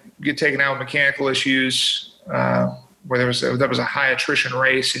 and get taken out with mechanical issues, where that was a high attrition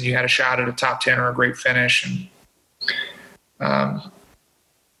race, and you had a shot at a top 10 or a great finish, and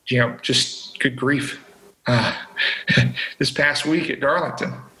just good grief. This past week at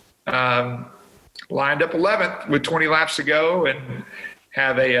Darlington, lined up 11th with 20 laps to go, and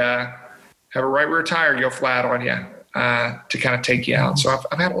have a right rear tire go flat on you to kind of take you out. So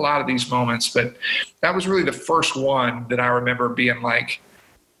I've had a lot of these moments, but that was really the first one that I remember being like,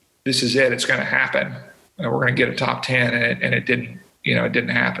 this is it. It's going to happen. We're going to get a top 10, and it didn't. It didn't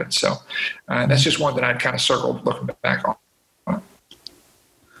happen. So that's just one that I'd kind of circled looking back on.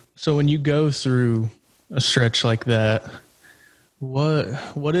 So when you go through a stretch like that,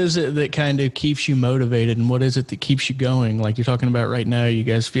 what is it that kind of keeps you motivated, and what is it that keeps you going? Like you're talking about right now, you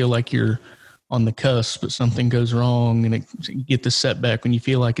guys feel like you're on the cusp, but something goes wrong, and you get the setback when you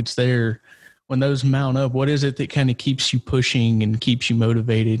feel like it's there. When those mount up, what is it that kind of keeps you pushing and keeps you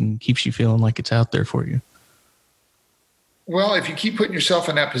motivated and keeps you feeling like it's out there for you? Well, if you keep putting yourself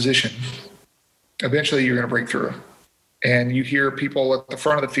in that position, eventually you're going to break through. And you hear people at the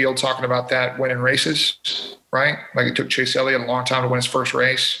front of the field talking about that winning races, right? Like it took Chase Elliott a long time to win his first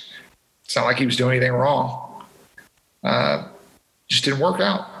race. It's not like he was doing anything wrong. Just didn't work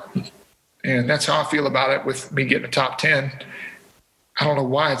out. And that's how I feel about it with me getting a top 10. I don't know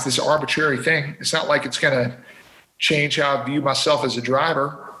why. It's this arbitrary thing. It's not like it's going to change how I view myself as a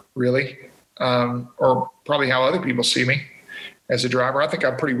driver, really, or probably how other people see me as a driver. I think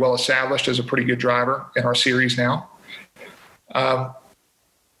I'm pretty well established as a pretty good driver in our series now.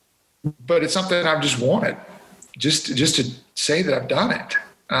 But it's something I've just wanted, just to say that I've done it,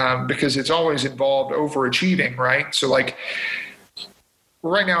 because it's always involved overachieving, right? So like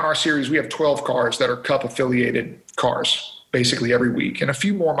right now in our series, we have 12 cars that are Cup affiliated cars basically every week. And a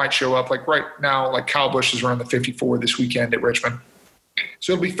few more might show up. Like right now, like Kyle Busch is running the 54 this weekend at Richmond.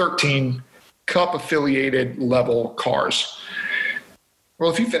 So it'll be 13 Cup affiliated level cars.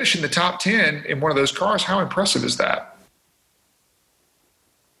 Well, if you finish in the top 10 in one of those cars, how impressive is that?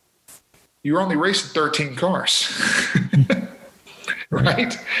 You're only racing 13 cars,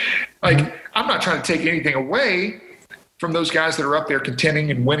 right? Like, I'm not trying to take anything away from those guys that are up there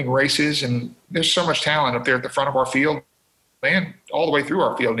contending and winning races. And there's so much talent up there at the front of our field and all the way through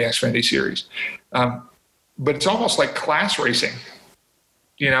our field in the Xfinity series. But it's almost like class racing,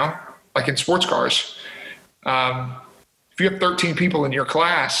 like in sports cars. If you have 13 people in your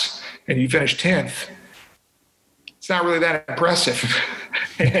class and you finish 10th, it's not really that impressive.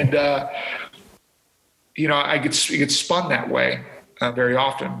 And, I get spun that way very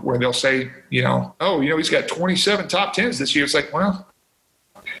often, where they'll say, he's got 27 top 10s this year. It's like, well,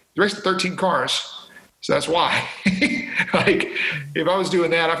 he raced 13 cars, so that's why. Like, if I was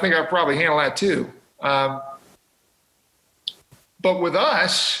doing that, I think I'd probably handle that too. But with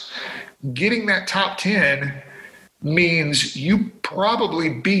us, getting that top 10 means you probably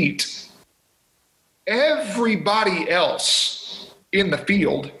beat everybody else in the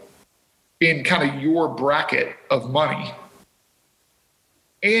field in kind of your bracket of money.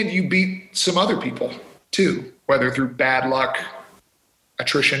 And you beat some other people too, whether through bad luck,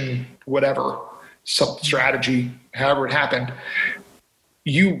 attrition, whatever, some strategy, however it happened.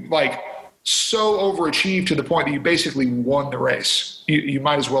 You so overachieved to the point that you basically won the race. You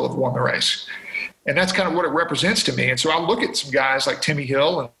might as well have won the race. And that's kind of what it represents to me. And so I look at some guys like Timmy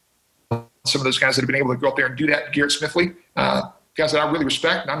Hill and some of those guys that have been able to go up there and do that, Garrett Smithley, guys that I really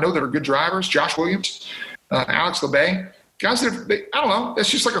respect and I know that are good drivers, Josh Williams, Alex LeBay, guys that I don't know, that's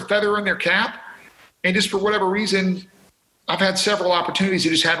just like a feather in their cap. And just for whatever reason, I've had several opportunities that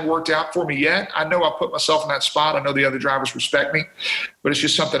just hadn't worked out for me yet. I know I put myself in that spot. I know the other drivers respect me, but it's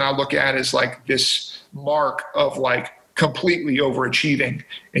just something I look at as like this mark of like completely overachieving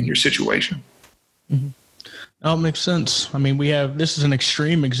in your situation. Mm-hmm. Oh, it makes sense. I mean, this is an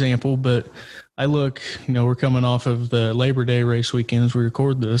extreme example, but I look, we're coming off of the Labor Day race weekend as we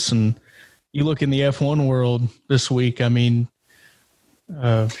record this, and you look in the F1 world this week. I mean,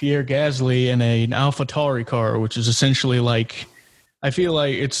 Pierre Gasly in an AlphaTauri car, which is essentially like, I feel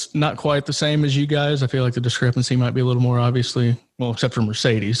like it's not quite the same as you guys. I feel like the discrepancy might be a little more obviously, well, except for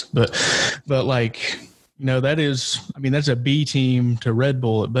Mercedes, but like, that's a B team to Red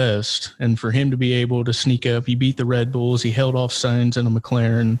Bull at best. And for him to be able to sneak up, he beat the Red Bulls, he held off Sainz and a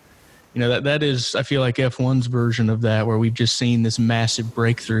McLaren. That is, I feel like F1's version of that, where we've just seen this massive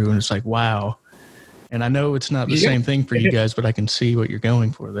breakthrough, and it's like, wow. And I know it's not the same thing for you guys, but I can see what you're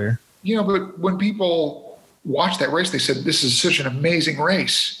going for there. But when people watched that race, they said, this is such an amazing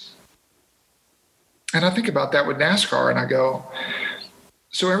race. And I think about that with NASCAR, and I go,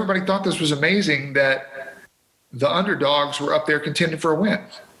 so everybody thought this was amazing that the underdogs were up there contending for a win,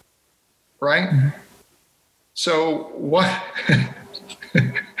 right? Mm-hmm. So what,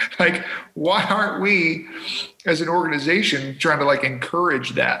 like, why aren't we as an organization trying to like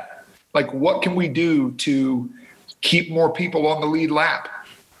encourage that? Like, what can we do to keep more people on the lead lap?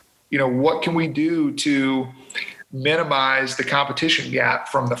 What can we do to minimize the competition gap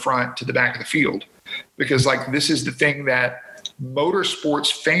from the front to the back of the field? Because like, this is the thing that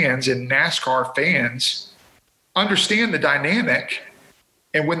motorsports fans and NASCAR fans understand the dynamic.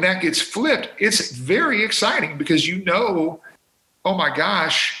 And when that gets flipped, it's very exciting because oh my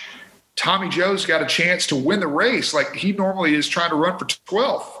gosh, Tommy Joe's got a chance to win the race. Like, he normally is trying to run for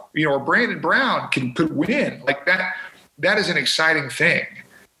 12th, or Brandon Brown could win. Like that is an exciting thing.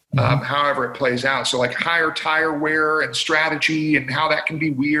 However it plays out. So like higher tire wear and strategy and how that can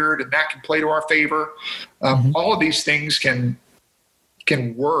be weird and that can play to our favor. All of these things can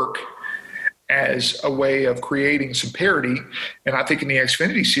work as a way of creating some parity. And I think in the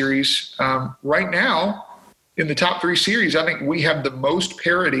Xfinity series right now, in the top 3 series, I think we have the most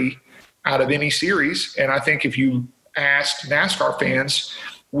parity out of any series. And I think if you asked NASCAR fans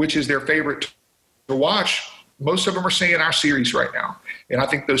which is their favorite to watch, most of them are saying our series right now. And I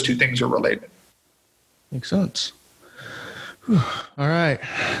think those two things are related. Makes sense. Whew. All right.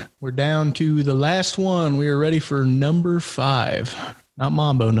 We're down to the last one. We are ready for number 5. Not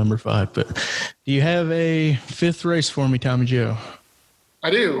Mambo number 5, but do you have a 5th race for me, Tommy Joe? I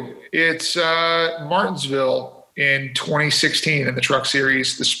do. It's Martinsville in 2016 in the Truck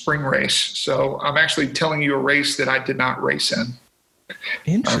Series, the spring race. So I'm actually telling you a race that I did not race in.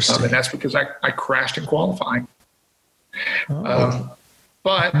 Interesting. And that's because I crashed in qualifying. But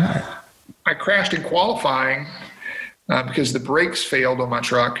I crashed in qualifying because the brakes failed on my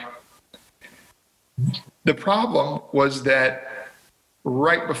truck. The problem was that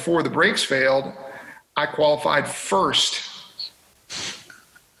right before the brakes failed, I qualified first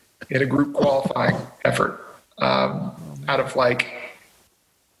in a group qualifying effort out of like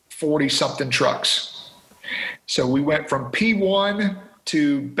 40-something trucks. So we went from P1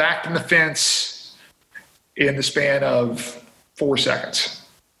 to back in the fence in the span of 4 seconds.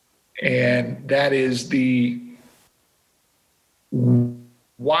 And that is the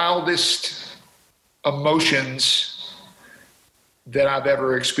wildest emotions that I've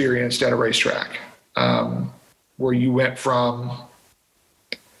ever experienced at a racetrack, where you went from,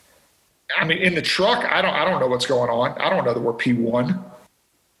 in the truck, I don't know what's going on. I don't know that we're P1.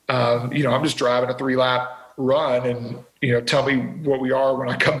 I'm just driving a 3-lap run and, tell me what we are when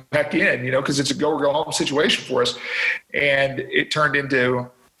I come back in, because it's a go or go home situation for us. And it turned into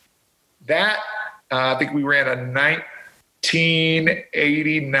that. I think we ran a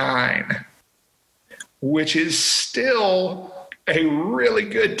 1989, which is still a really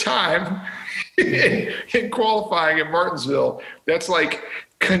good time in qualifying in Martinsville. That's like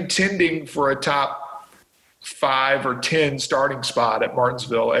contending for a top 5 or 10 starting spot at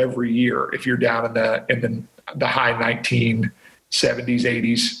Martinsville every year if you're down in the high 1970s,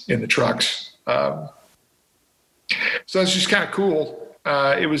 80s in the trucks. So it's just kind of cool.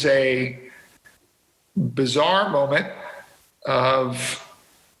 It was a bizarre moment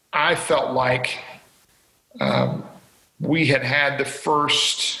I felt like we had the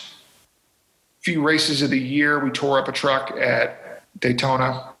first few races of the year. We tore up a truck at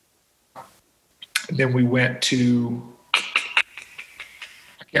Daytona. And then we went to, I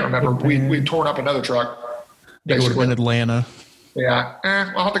can't remember. We torn up another truck. It would have been Atlanta. Yeah.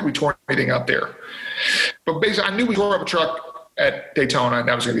 I don't think we tore anything up there. But basically, I knew we tore up a truck at Daytona, and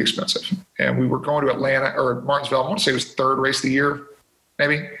that was going to be expensive. And we were going to Atlanta or Martinsville. I want to say it was third race of the year,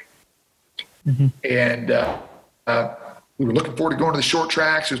 maybe. Mm-hmm. And we were looking forward to going to the short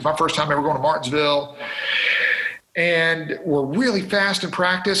tracks. It was my first time ever going to Martinsville. And we're really fast in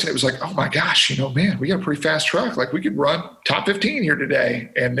practice. And it was like, oh my gosh, man, we got a pretty fast truck. Like we could run top 15 here today.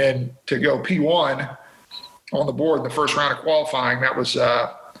 And then to go P1 on the board in the first round of qualifying, that was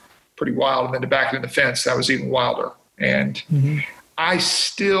pretty wild. And then to back it in the fence, that was even wilder. And I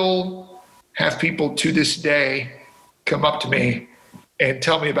still have people to this day come up to me and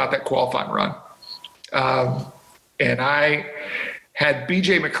tell me about that qualifying run. And I had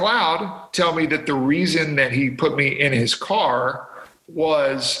BJ McLeod tell me that the reason that he put me in his car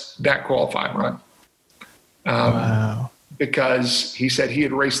was that qualifying run. Wow. Because he said he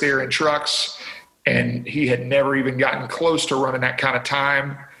had raced there in trucks and he had never even gotten close to running that kind of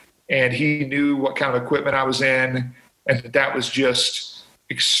time. And he knew what kind of equipment I was in, and that was just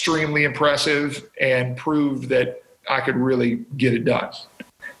extremely impressive and proved that I could really get it done.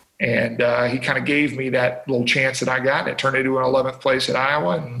 And he kind of gave me that little chance that I got, and it turned into an 11th place at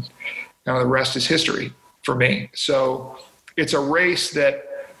Iowa, and kind of the rest is history for me. So it's a race that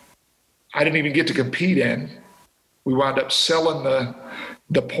I didn't even get to compete in. We wound up selling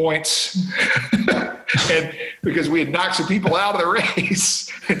the points and because we had knocked some people out of the race.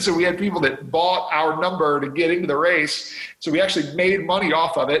 And so we had people that bought our number to get into the race. So we actually made money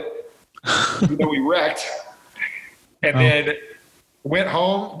off of it, even though we wrecked. And then went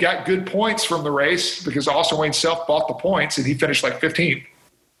home, got good points from the race because Austin Wayne Self bought the points and he finished like 15th.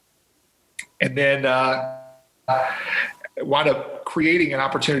 And then wound up creating an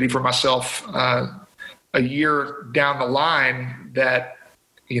opportunity for myself a year down the line that,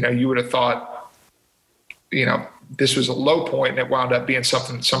 you would have thought, this was a low point and it wound up being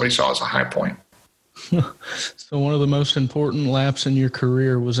something that somebody saw as a high point. So one of the most important laps in your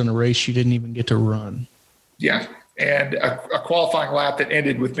career was in a race you didn't even get to run. Yeah. And a qualifying lap that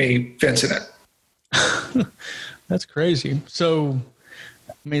ended with me fencing it. That's crazy. So,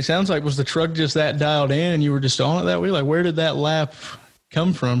 it sounds like, was the truck just that dialed in and you were just on it that way? Like, where did that lap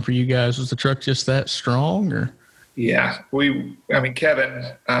come from for you guys? Was the truck just that strong, or? Yeah, Kevin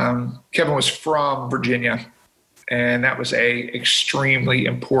was from Virginia, and that was a extremely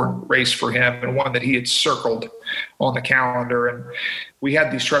important race for him and one that he had circled on the calendar. And we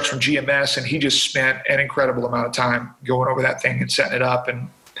had these trucks from GMS, and he just spent an incredible amount of time going over that thing and setting it up. And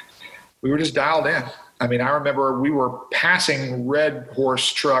we were just dialed in. I remember we were passing Red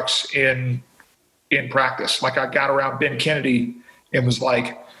Horse trucks in practice. Like I got around Ben Kennedy and was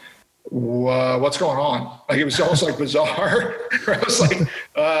like, what's going on? Like it was almost like bizarre. I was like,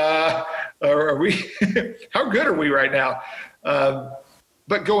 are we, how good are we right now?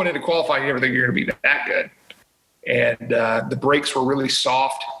 But going into qualifying, you never think you're going to be that good. And the brakes were really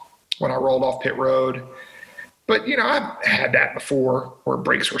soft when I rolled off pit road. But, I've had that before where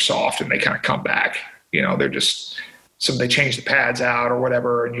brakes were soft and they kind of come back. They're just they change the pads out or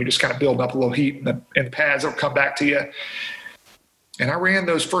whatever, and you're just kind of building up a little heat and the pads will come back to you. And I ran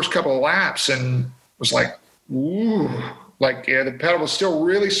those first couple of laps and was like, ooh, the pedal was still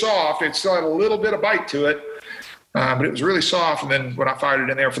really soft. It still had a little bit of bite to it, but it was really soft. And then when I fired it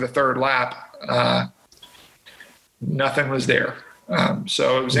in there for the third lap, nothing was there.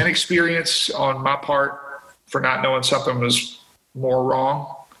 So it was inexperience on my part for not knowing something was more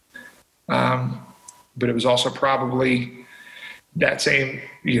wrong. But it was also probably that same,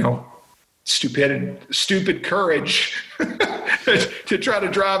 stupid courage to try to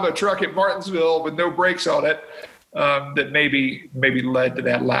drive a truck at Martinsville with no brakes on it, that maybe led to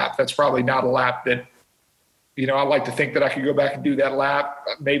that lap. That's probably not a lap that, I like to think that I could go back and do that lap.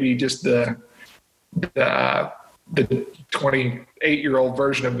 Maybe just the 28-year-old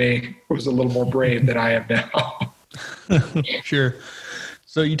version of me was a little more brave than I am now. Sure.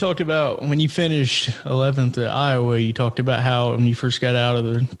 So you talked about when you finished 11th at Iowa, you talked about how when you first got out of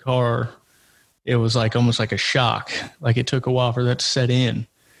the car, it was like almost like a shock. Like it took a while for that to set in.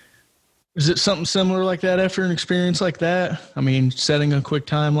 Is it something similar like that after an experience like that? Setting a quick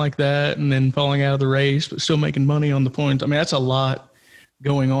time like that and then falling out of the race, but still making money on the points. That's a lot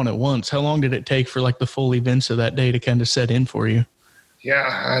going on at once. How long did it take for the full events of that day to kind of set in for you? Yeah,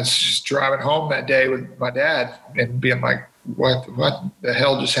 I was just driving home that day with my dad and being like, what the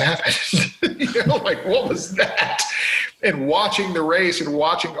hell just happened? What was that? And watching the race and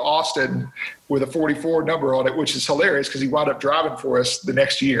watching Austin with a 44 number on it, which is hilarious because he wound up driving for us the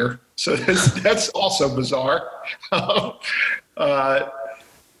next year. So that's also bizarre. And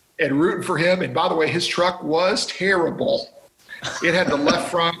rooting for him. And by the way, his truck was terrible. It had the left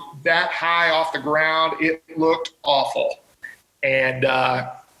front that high off the ground. It looked awful. And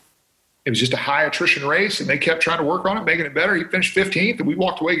it was just a high attrition race, and they kept trying to work on it, making it better. He finished 15th, and we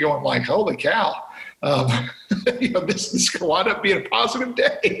walked away going like, holy cow. This is going to wind up being a positive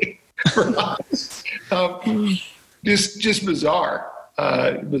day for us. Just bizarre.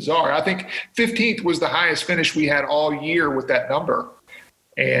 Bizarre. I think 15th was the highest finish we had all year with that number.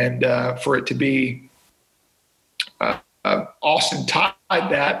 And for it to be Austin tied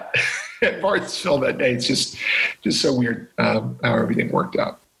that at Martinsville that day, it's just so weird how everything worked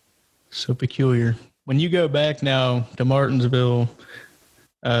out. So peculiar. When you go back now to Martinsville,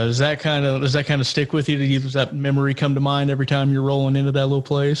 does that kind of stick with you? Does that memory come to mind every time you're rolling into that little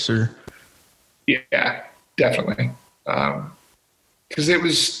place? Or yeah, definitely. Because it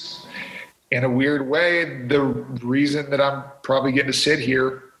was, in a weird way, the reason that I'm probably getting to sit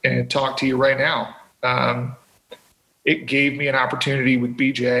here and talk to you right now. It gave me an opportunity with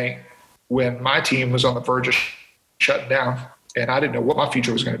BJ when my team was on the verge of shutting down, and I didn't know what my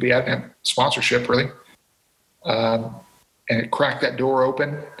future was going to be. I didn't have sponsorship really. And it cracked that door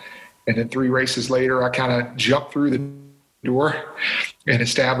open. And then 3 races later, I kind of jumped through the door and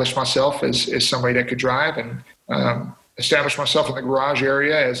established myself as somebody that could drive, and established myself in the garage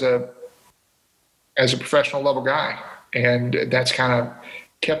area as a professional level guy. And that's kind of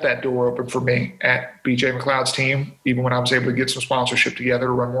kept that door open for me at BJ McLeod's team, even when I was able to get some sponsorship together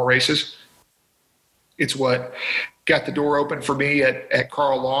to run more races. It's what got the door open for me at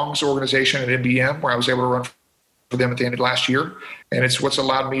Carl Long's organization at MBM, where I was able to run for them at the end of last year. And it's what's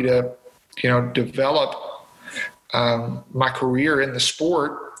allowed me to, develop my career in the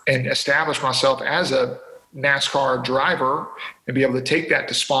sport and establish myself as a NASCAR driver and be able to take that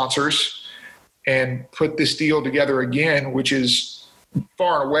to sponsors and put this deal together again, which is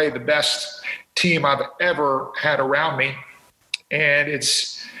far and away the best team I've ever had around me. And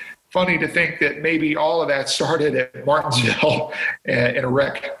it's funny to think that maybe all of that started at Martinsville in a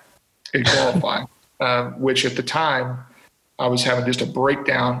wreck in qualifying, which at the time I was having just a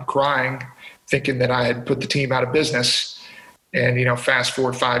breakdown crying, thinking that I had put the team out of business. And, fast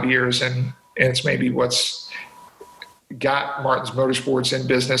forward 5 years and it's maybe what's got Martin's Motorsports in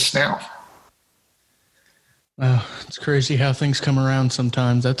business now. It's crazy how things come around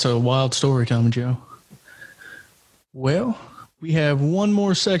sometimes. That's a wild story, Tom and Joe. Well, we have one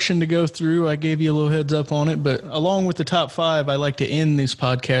more section to go through. I gave you a little heads up on it, but along with the top 5, I like to end this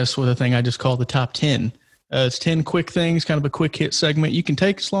podcast with a thing I just call the top 10. It's 10 quick things, kind of a quick hit segment. You can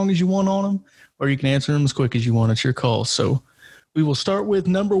take as long as you want on them, or you can answer them as quick as you want. It's your call. So we will start with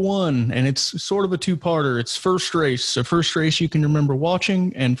number 1, and it's sort of a 2-parter. It's first race. So first race you can remember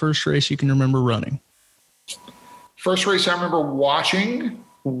watching, and first race you can remember running. First race I remember watching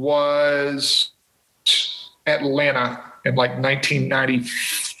was Atlanta in like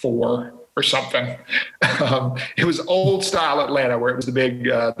 1994 or something. It was old style Atlanta where it was the big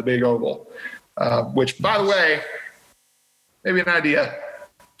oval, which, by the way, maybe an idea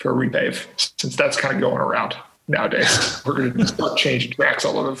for a repave, since that's kind of going around nowadays. We're going to start changing tracks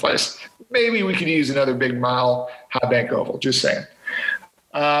all over the place. Maybe we could use another big mile high bank oval, just saying.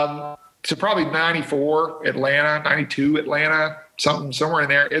 So probably 94 Atlanta, 92 Atlanta, somewhere in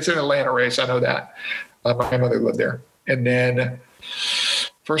there. It's an Atlanta race. I know that. My mother lived there. And then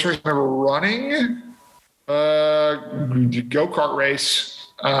first race I remember running, go-kart race.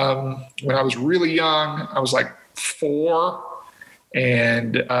 When I was really young, I was like 4,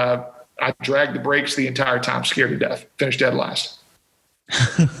 and I dragged the brakes the entire time, scared to death. Finished dead last.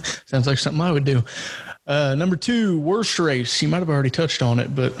 Sounds like something I would do. Number 2, worst race. You might have already touched on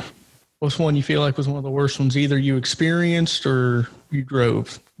it, but what's one you feel like was one of the worst ones either you experienced or you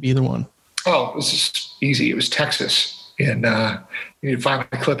drove? Either one. Oh, this is easy. It was Texas. And you need to find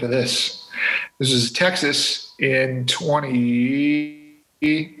a clip of this. This is Texas in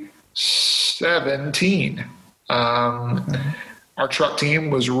 2017. Our truck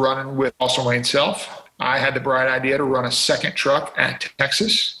team was running with Austin Wayne Self. I had the bright idea to run a second truck at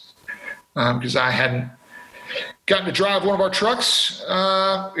Texas because I hadn't gotten to drive one of our trucks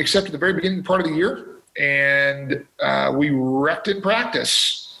except at the very beginning part of the year. And we wrecked in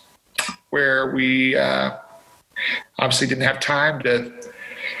practice where we obviously didn't have time to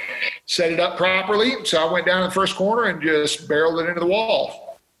set it up properly. So I went down in the first corner and just barreled it into the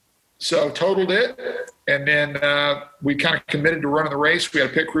wall. So totaled it. And then we kind of committed to running the race. We had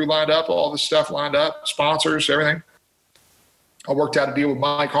a pit crew lined up, all the stuff lined up, sponsors, everything. I worked out a deal with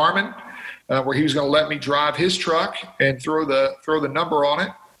Mike Harmon where he was going to let me drive his truck and throw the number on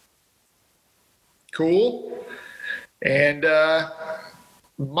it. Cool. And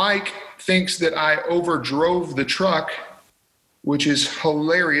Mike thinks that I overdrove the truck, which is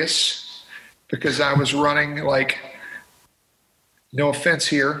hilarious because I was running like no offense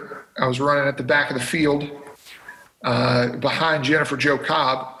here, I was running at the back of the field behind Jennifer Jo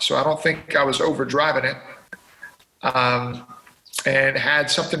Cobb, so I don't think I was overdriving it. And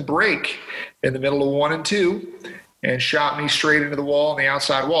had something break in the middle of 1 and 2 and shot me straight into the wall and the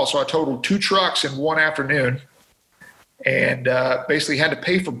outside wall. So I totaled 2 trucks in one afternoon and basically had to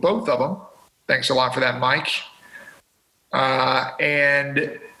pay for both of them. Thanks a lot for that, Mike.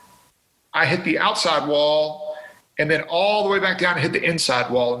 And I hit the outside wall and then all the way back down and hit the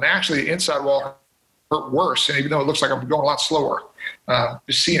inside wall. And actually the inside wall hurt worse. And even though it looks like I'm going a lot slower,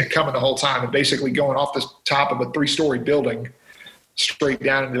 just seeing it coming the whole time and basically going off the top of a 3-story building straight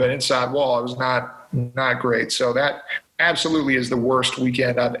down into an inside wall, it was not great. So that absolutely is the worst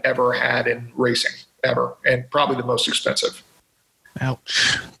weekend I've ever had in racing, ever, and probably the most expensive.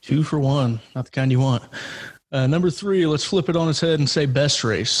 Ouch. 2 for 1. Not the kind you want. Number 3, let's flip it on its head and say best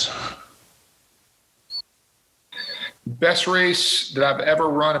race. Best race that I've ever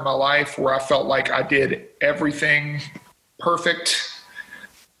run in my life where I felt like I did everything perfect,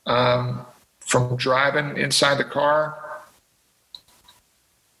 from driving inside the car.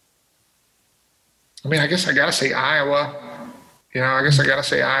 I mean, I guess I got to say Iowa. I guess I got to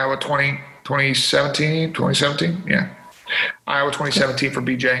say Iowa 2017. Yeah. Iowa 2017 for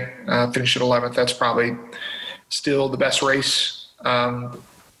BJ. Finished at 11th. That's probably still the best race.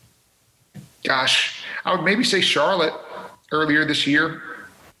 Gosh, I would maybe say Charlotte earlier this year.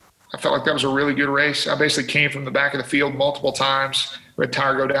 I felt like that was a really good race. I basically came from the back of the field multiple times. We had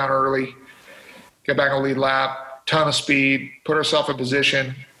tire go down early, get back on lead lap, ton of speed, put ourselves in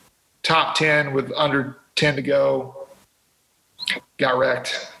position, top 10 with under 10 to go, got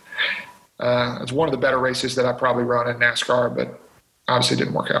wrecked. It's one of the better races that I probably run in NASCAR, but obviously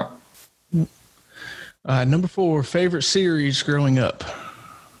didn't work out. Number 4, favorite series growing up?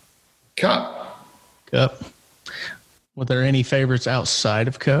 Cup. Were there any favorites outside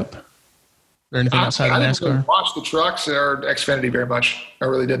of Cup? Or anything outside of NASCAR? I didn't really watch the trucks or Xfinity very much. I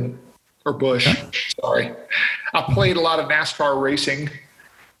really didn't. Or Busch. Sorry. I played a lot of NASCAR racing,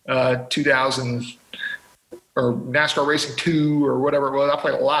 2000 or NASCAR Racing 2 or whatever it was. I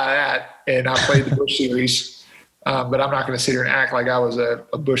played a lot of that, and I played the Busch Series. But I'm not going to sit here and act like I was a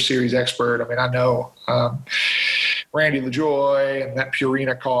Busch Series expert. I mean, I know Randy LaJoy and that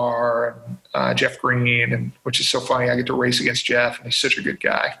Purina car and Jeff Green, and which is so funny. I get to race against Jeff, and he's such a good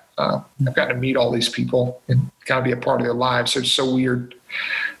guy. I've gotten to meet all these people and kind of be a part of their lives. So it's so weird,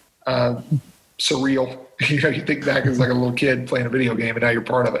 surreal. You think back as like a little kid playing a video game, and now you're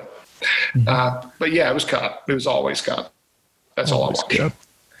part of it. But yeah, it was Cup. It was always Cup. That's all I watched. All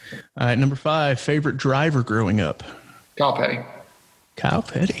right, number 5, favorite driver growing up? Kyle Petty. Kyle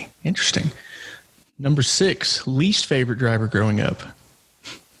Petty. Interesting. Number 6, least favorite driver growing up?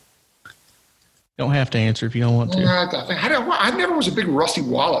 Don't have to answer if you don't want to. I never was a big Rusty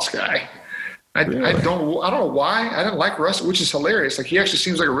Wallace guy. Really? I don't know why. I didn't like Rusty, which is hilarious. Like, he actually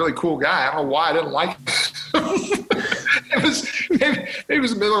seems like a really cool guy. I don't know why I didn't like him. Maybe it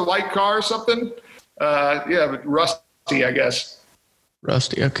was a Miller Lite car or something. But Rusty, I guess.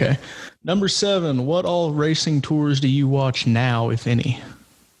 Rusty, okay. Number 7, what all racing tours do you watch now, if any?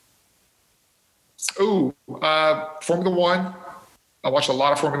 Formula One. I watch a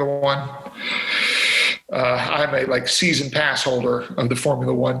lot of Formula One. I'm a season pass holder of the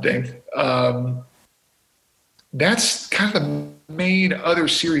Formula One thing. That's kind of the main other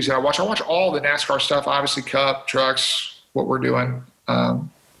series that I watch. I watch all the NASCAR stuff, obviously Cup, trucks, what we're doing. I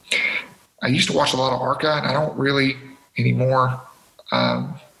used to watch a lot of ARCA, and I don't really anymore.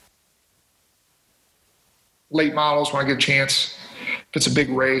 Late models when I get a chance. If it's a big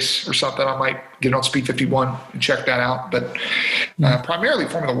race or something, I might get on Speed 51 and check that out. But primarily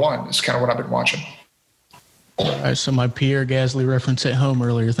Formula One is kind of what I've been watching. All right, so my Pierre Gasly reference at home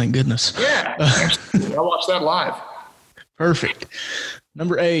earlier, thank goodness. Yeah, I watched that live. Perfect.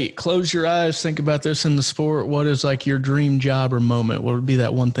 Number 8, close your eyes, think about this in the sport. What is your dream job or moment? What would be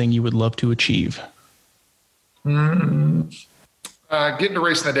that one thing you would love to achieve? Getting to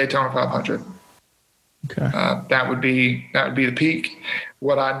race in the Daytona 500. Okay. That would be the peak.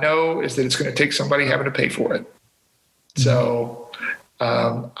 What I know is that it's going to take somebody having to pay for it. So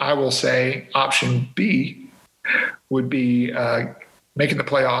I will say option B would be making the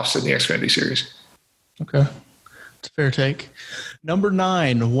playoffs in the Xfinity Series. Okay. It's a fair take. Number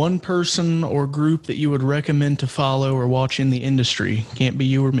 9, one person or group that you would recommend to follow or watch in the industry. Can't be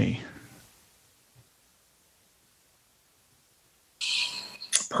you or me.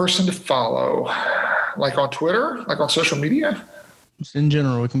 Person to follow, like on Twitter, like on social media? Just in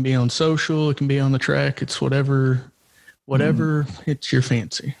general. It can be on social. It can be on the track. It's whatever hits your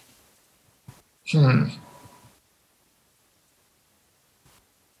fancy.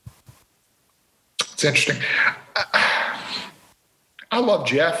 It's interesting. I love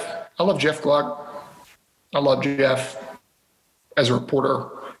Jeff. I love Jeff Gluck. I love Jeff as a reporter.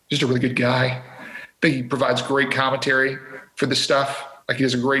 Just a really good guy. I think he provides great commentary for this stuff. Like, he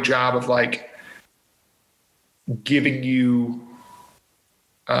does a great job of like giving you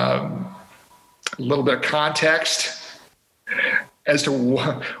a little bit of context as to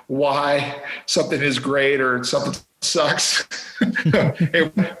why something is great or something sucks,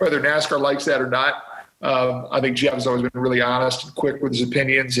 whether NASCAR likes that or not. I think Jeff has always been really honest and quick with his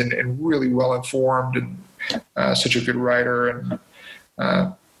opinions and really well informed, and such a good writer, and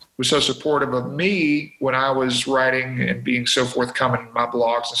was so supportive of me when I was writing and being so forthcoming in my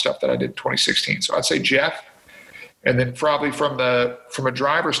blogs and stuff that I did in 2016. So I'd say Jeff. And then probably from a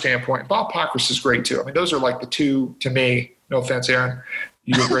driver standpoint, Bob Pockrass is great too. I mean, those are like the two, to me, no offense, Aaron,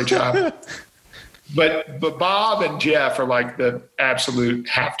 you do a great job. But Bob and Jeff are like the absolute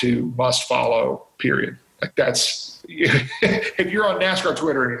must follow, period. Like, that's, if you're on NASCAR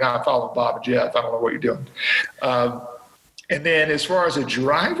Twitter and you're not following Bob and Jeff, I don't know what you're doing. And then as far as a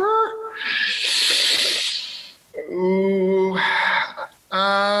driver,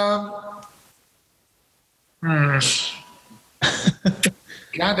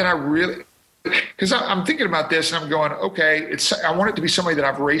 God, that I really, because I'm thinking about this and I'm going, okay, I want it to be somebody that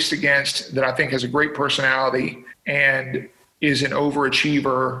I've raced against, that I think has a great personality and is an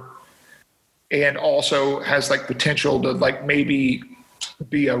overachiever, and also has like potential to like maybe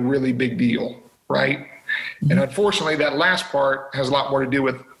be a really big deal, right? Mm-hmm. And unfortunately, that last part has a lot more to do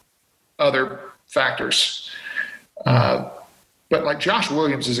with other factors. But like Josh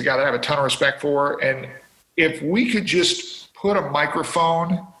Williams is a guy that I have a ton of respect for, and if we could just put a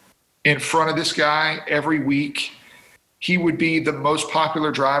microphone in front of this guy every week, he would be the most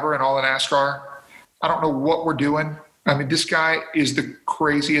popular driver in all of NASCAR. I don't know what we're doing. I mean, this guy is the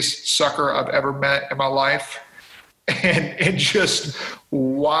craziest sucker I've ever met in my life, and just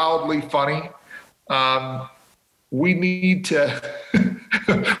wildly funny. We need to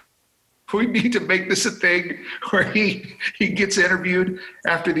make this a thing where he gets interviewed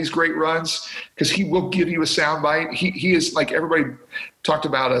after these great runs, because he will give you a soundbite. He is like, everybody talked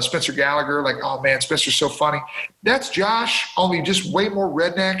about Spencer Gallagher, like, oh man, Spencer's so funny. That's Josh, only just way more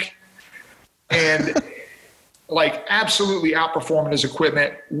redneck, and like absolutely outperforming his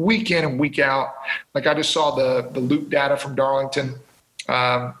equipment week in and week out. Like, I just saw the loop data from Darlington.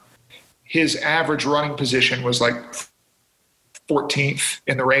 His average running position was like 14th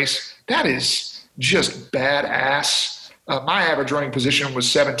in the race. That is just badass. My average running position was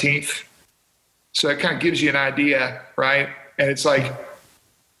 17th. So it kind of gives you an idea, right? And it's like,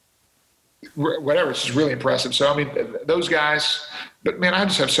 whatever, it's just really impressive. So, I mean, those guys, but man, I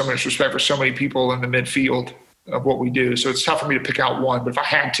just have so much respect for so many people in the midfield of what we do. So it's tough for me to pick out one, but if I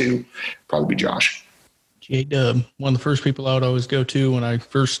had to, probably be Josh. J-Dub, one of the first people I would always go to when I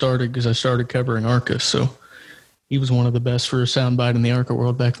first started, because I started covering ARCA. So he was one of the best for a soundbite in the ARCA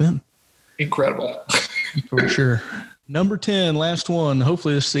world back then. Incredible. For sure. Number 10, last one.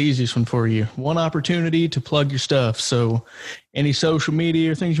 Hopefully this is the easiest one for you. One opportunity to plug your stuff. So any social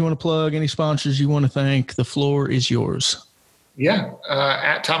media or things you want to plug, any sponsors you want to thank, the floor is yours. Yeah.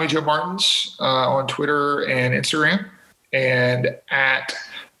 At Tommy Joe Martins on Twitter and Instagram, and at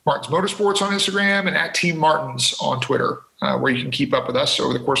Martins Motorsports on Instagram, and at Team Martins on Twitter, where you can keep up with us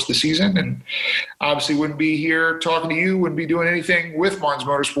over the course of the season. And obviously wouldn't be here talking to you, wouldn't be doing anything with Martins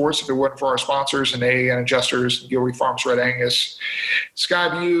Motorsports if it wasn't for our sponsors and AAN Adjusters, and Gilroy Farms Red Angus,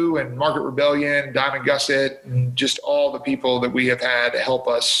 Skyview, and Market Rebellion, Diamond Gusset, and just all the people that we have had help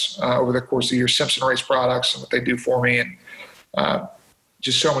us over the course of the year. Simpson Race Products and what they do for me, and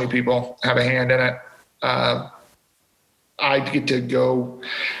just so many people have a hand in it. I get to go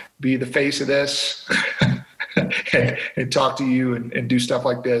be the face of this and talk to you and do stuff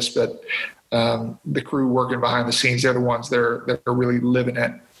like this. But the crew working behind the scenes, they're the ones that are really living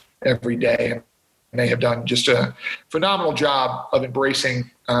it every day. And they have done just a phenomenal job of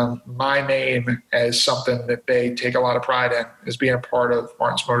embracing my name as something that they take a lot of pride in, as being a part of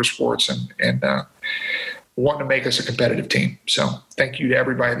Martins Motorsports and wanting to make us a competitive team. So thank you to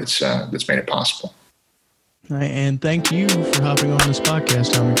everybody that's made it possible. All right, and thank you for hopping on this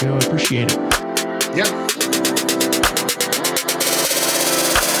podcast, Tommy Joe. I appreciate it. Yeah.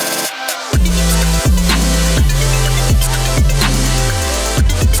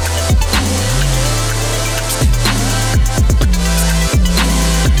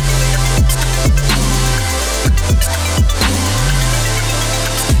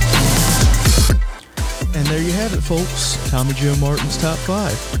 And there you have it, folks. Tommy Joe Martin's Top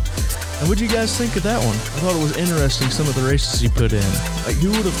 5. And what do you guys think of that one? I thought it was interesting, some of the races he put in. Like, who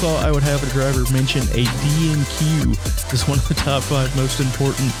would have thought I would have a driver mention a D&Q as one of the top 5 most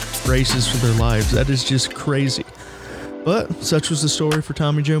important races for their lives? That is just crazy. But such was the story for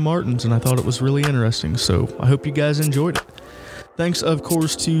Tommy Joe Martins, and I thought it was really interesting, so I hope you guys enjoyed it. Thanks, of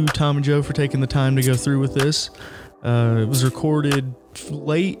course, to Tommy Joe for taking the time to go through with this. It was recorded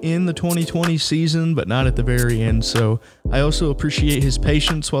late in the 2020 season, but not at the very end, so I also appreciate his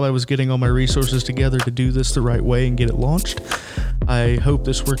patience while I was getting all my resources together to do this the right way and get it launched. I hope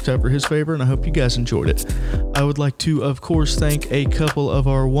this worked out for his favor, and I hope you guys enjoyed it. I would like to, of course, thank a couple of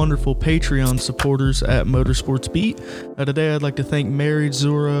our wonderful Patreon supporters at Motorsports Beat. Today I'd like to thank Mary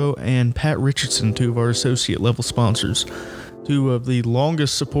Zuro and Pat Richardson, 2 of our associate level sponsors. 2 of the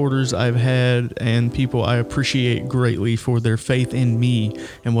longest supporters I've had, and people I appreciate greatly for their faith in me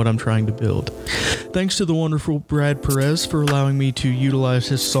and what I'm trying to build. Thanks to the wonderful Brad Perez for allowing me to utilize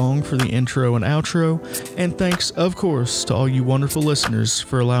his song for the intro and outro, and thanks, of course, to all you wonderful listeners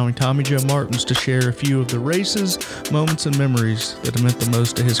for allowing Tommy Joe Martins to share a few of the races, moments, and memories that have meant the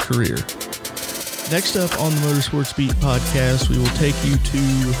most to his career. Next up on the Motorsports Beat podcast, we will take you to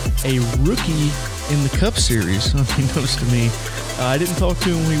a rookie in the Cup Series, unbeknownst to me. I didn't talk to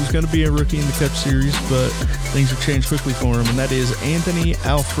him when he was going to be a rookie in the Cup Series, but things have changed quickly for him, and that is Anthony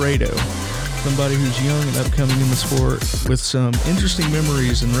Alfredo, somebody who's young and upcoming in the sport with some interesting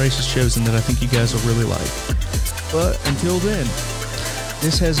memories and races chosen that I think you guys will really like. But until then,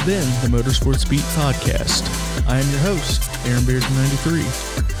 this has been the Motorsports Beat podcast. I am your host, Aaron Beard 93,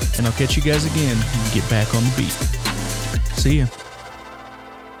 and I'll catch you guys again when we get back on the beat. See ya.